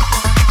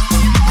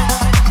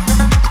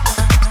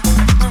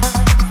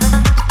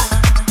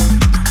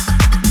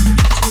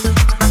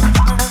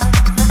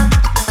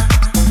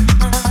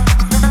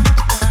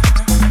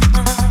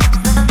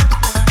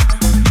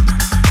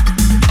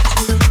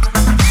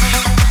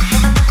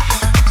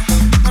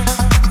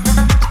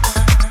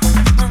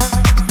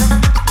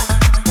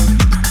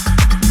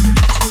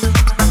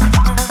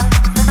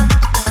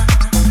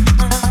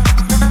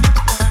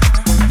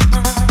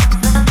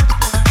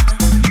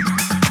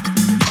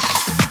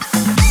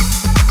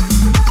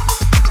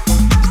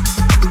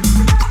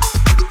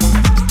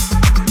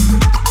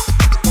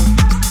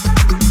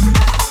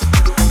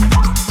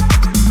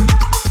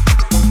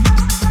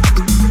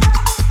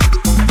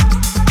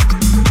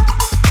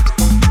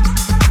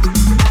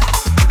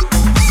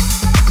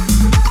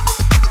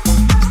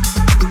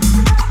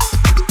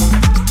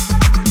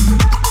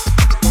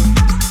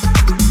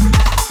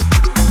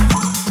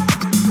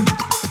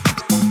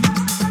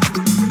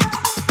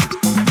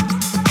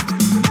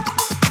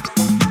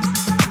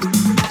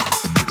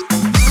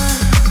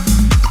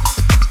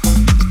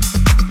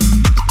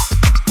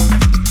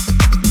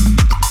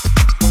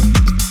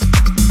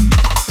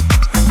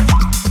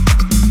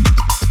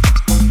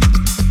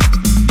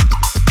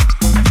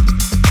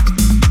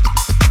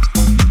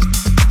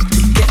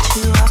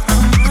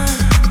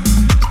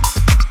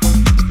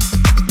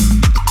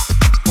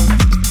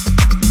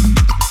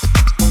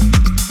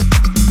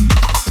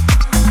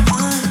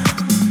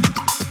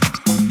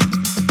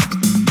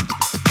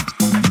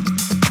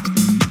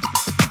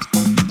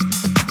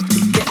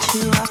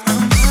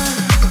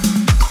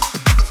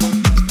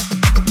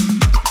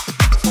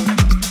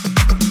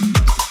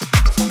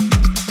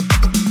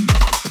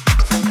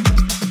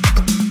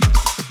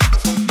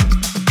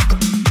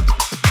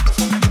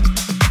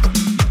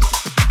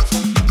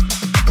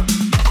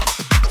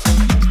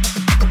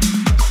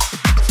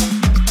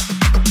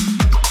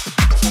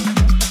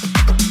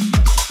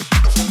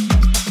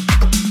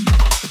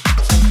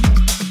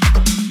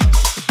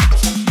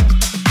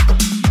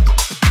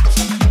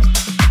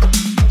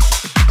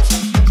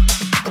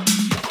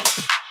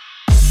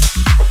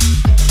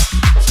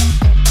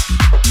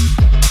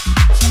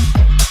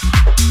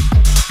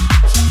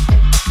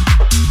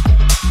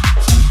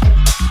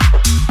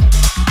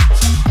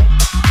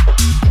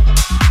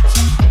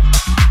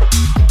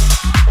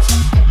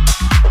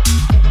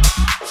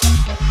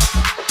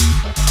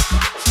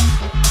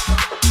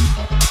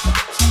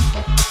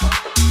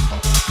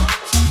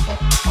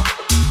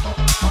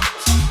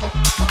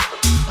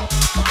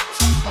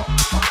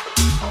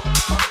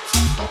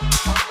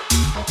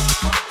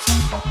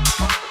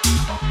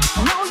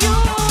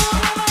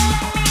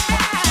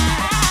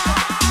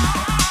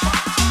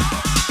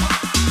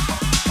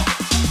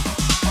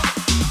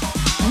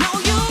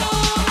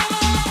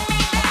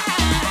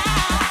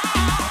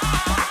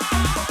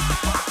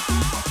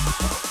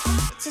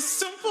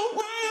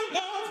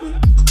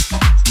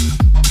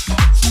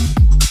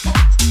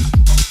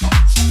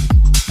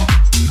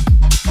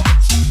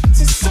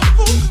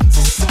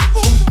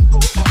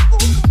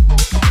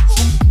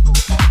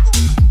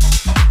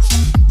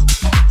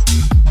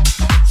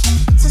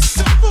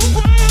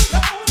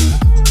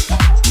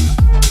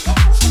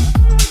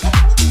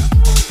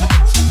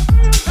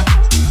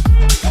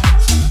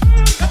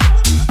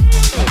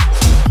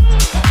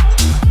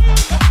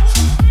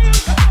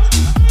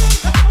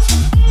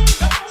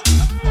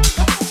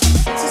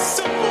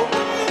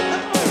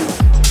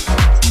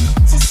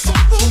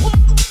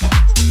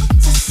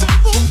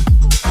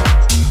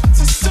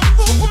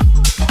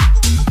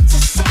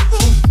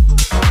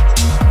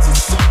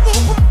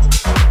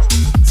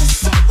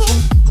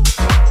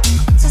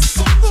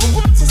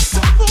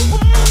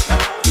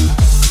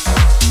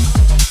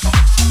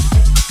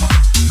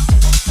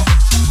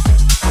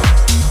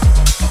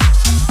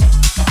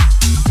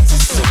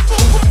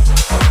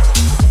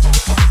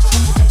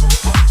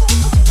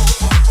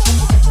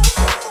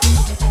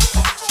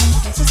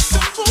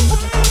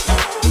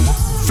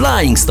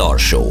 Flying Star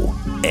Show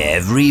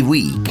every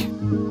week.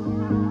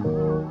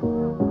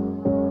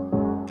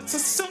 It's a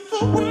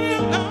simple way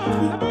of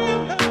love.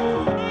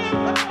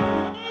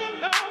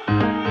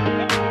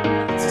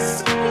 It's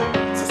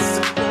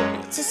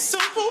a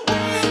simple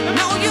way of love.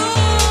 No, you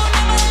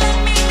never let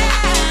me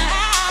down.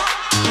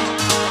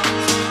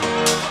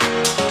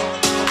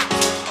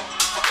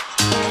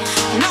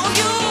 No,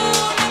 you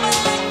never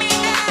let me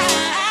down.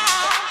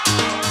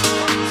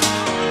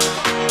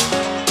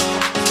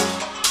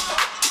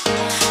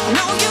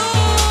 No, you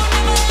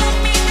never let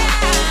me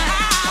down.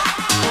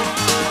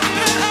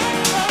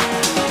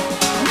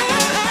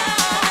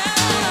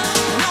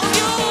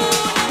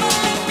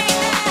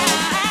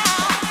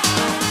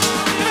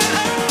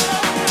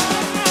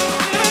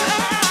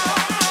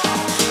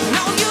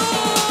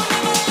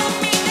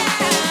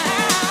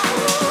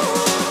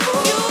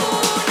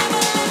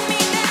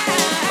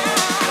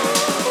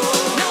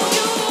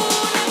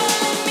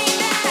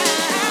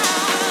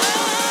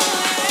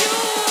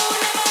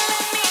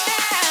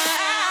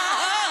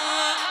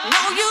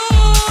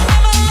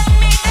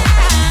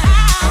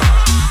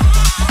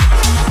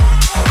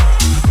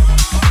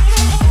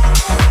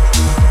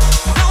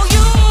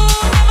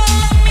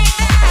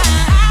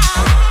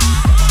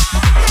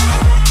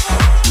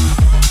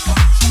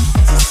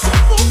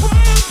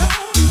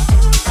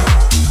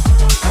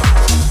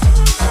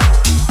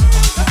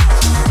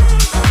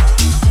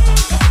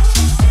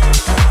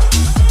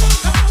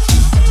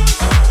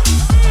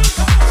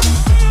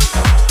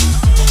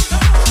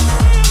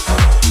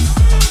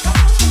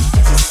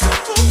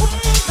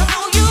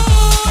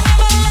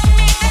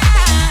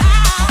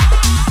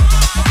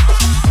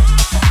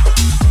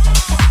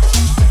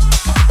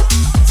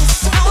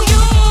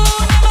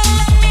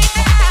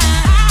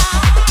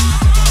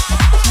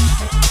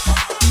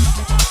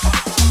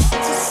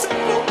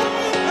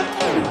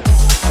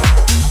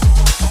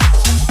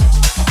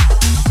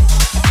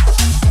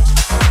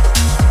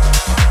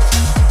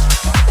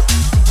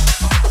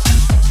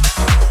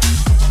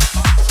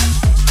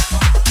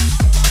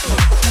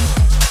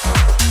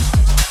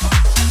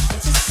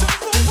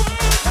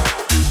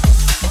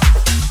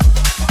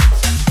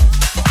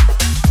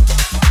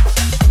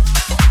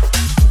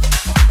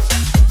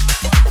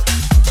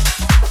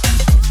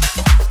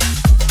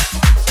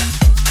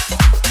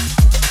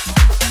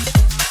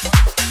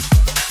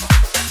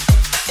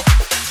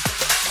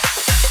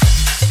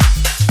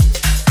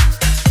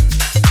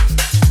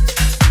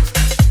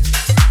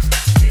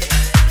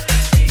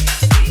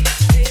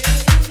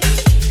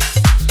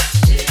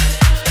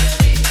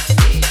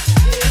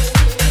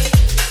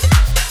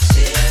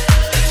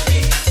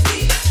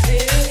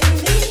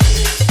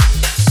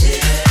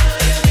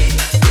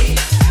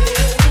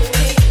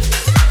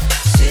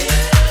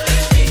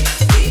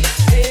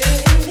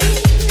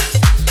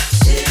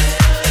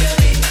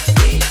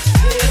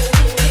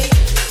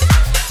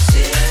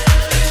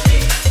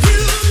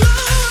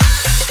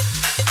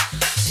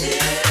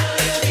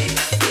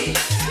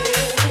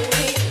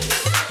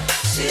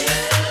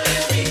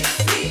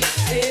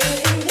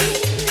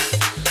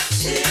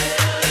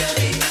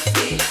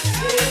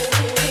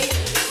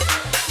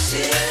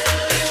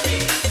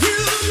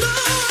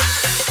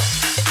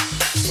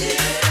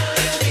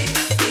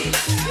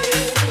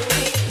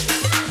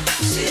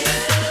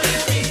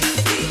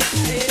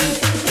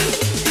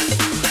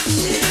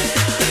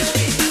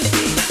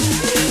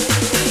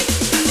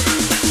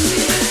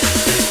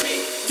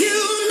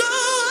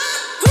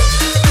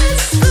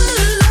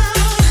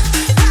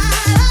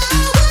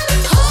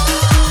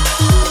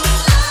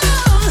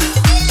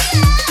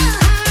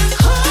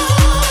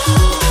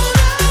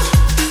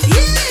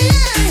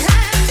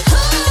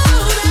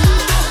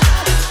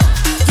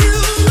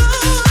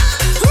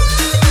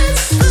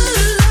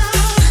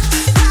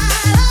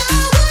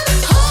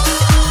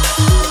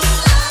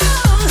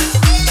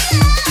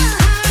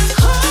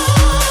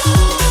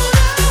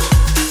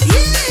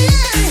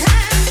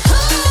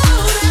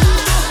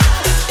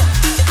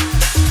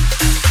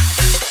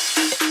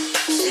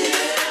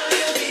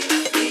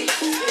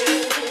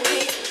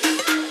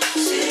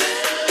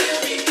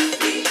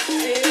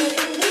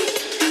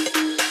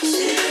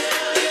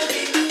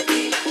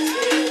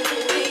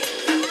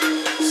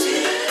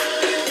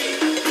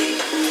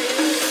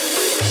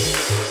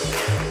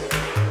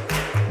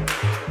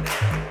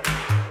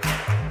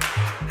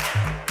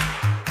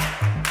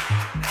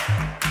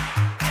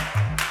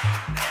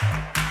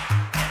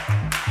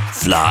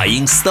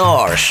 Flying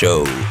Star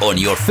Show on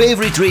your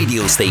favorite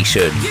radio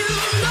station.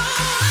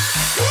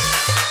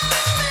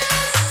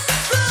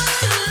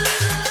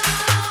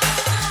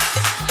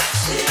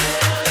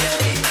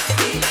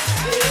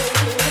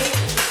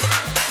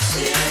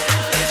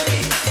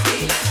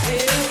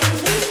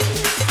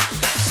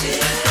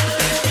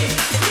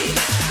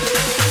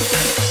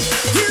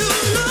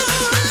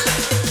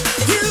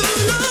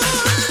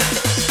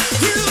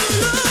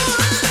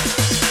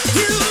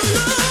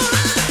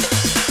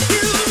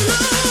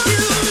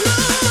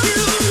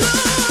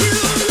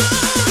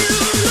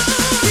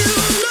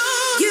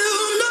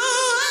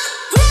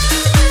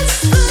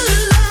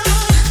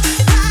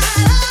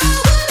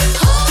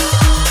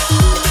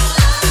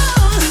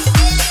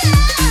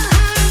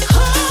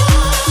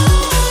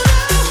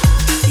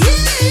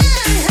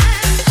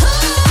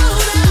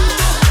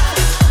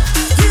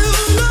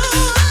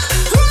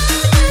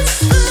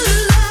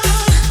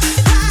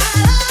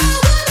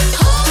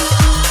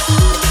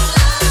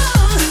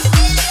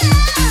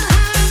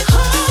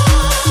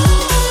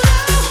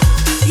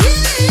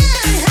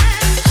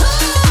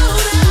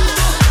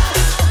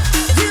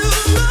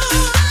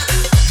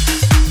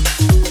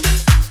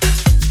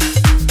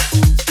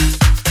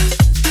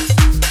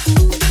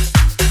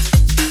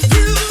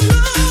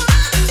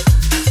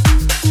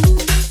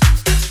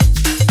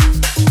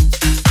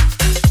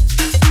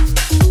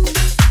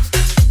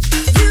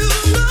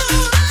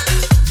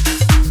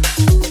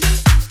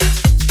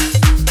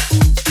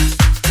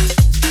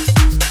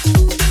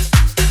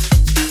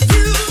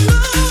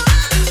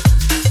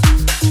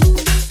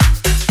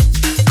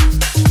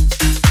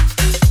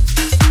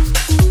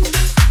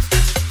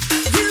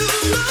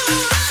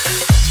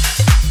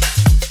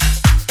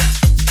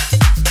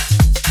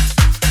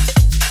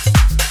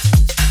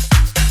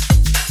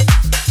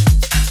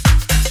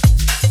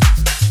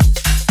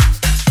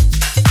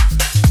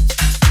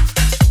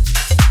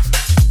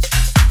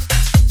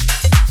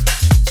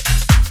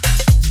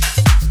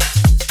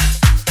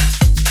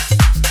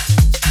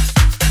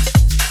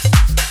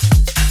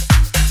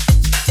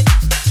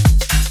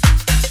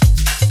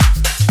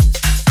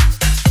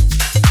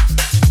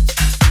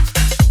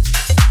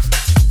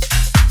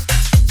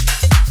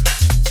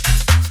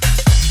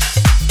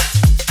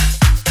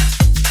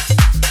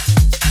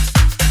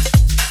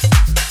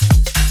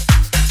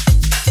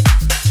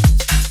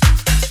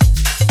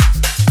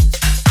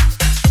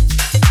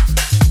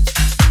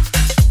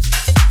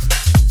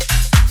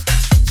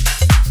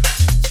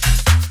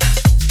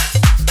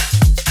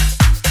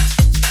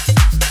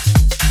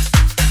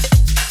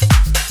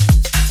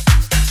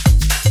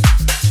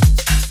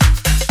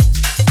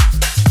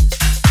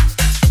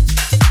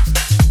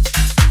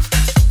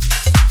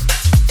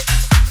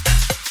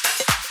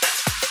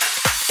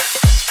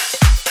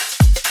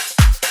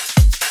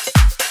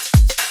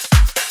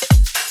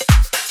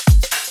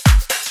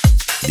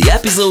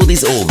 Episode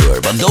is over,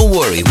 but don't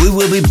worry, we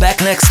will be back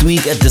next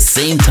week at the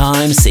same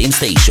time, same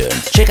station.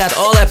 Check out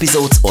all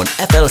episodes on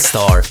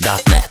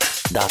flstar.net.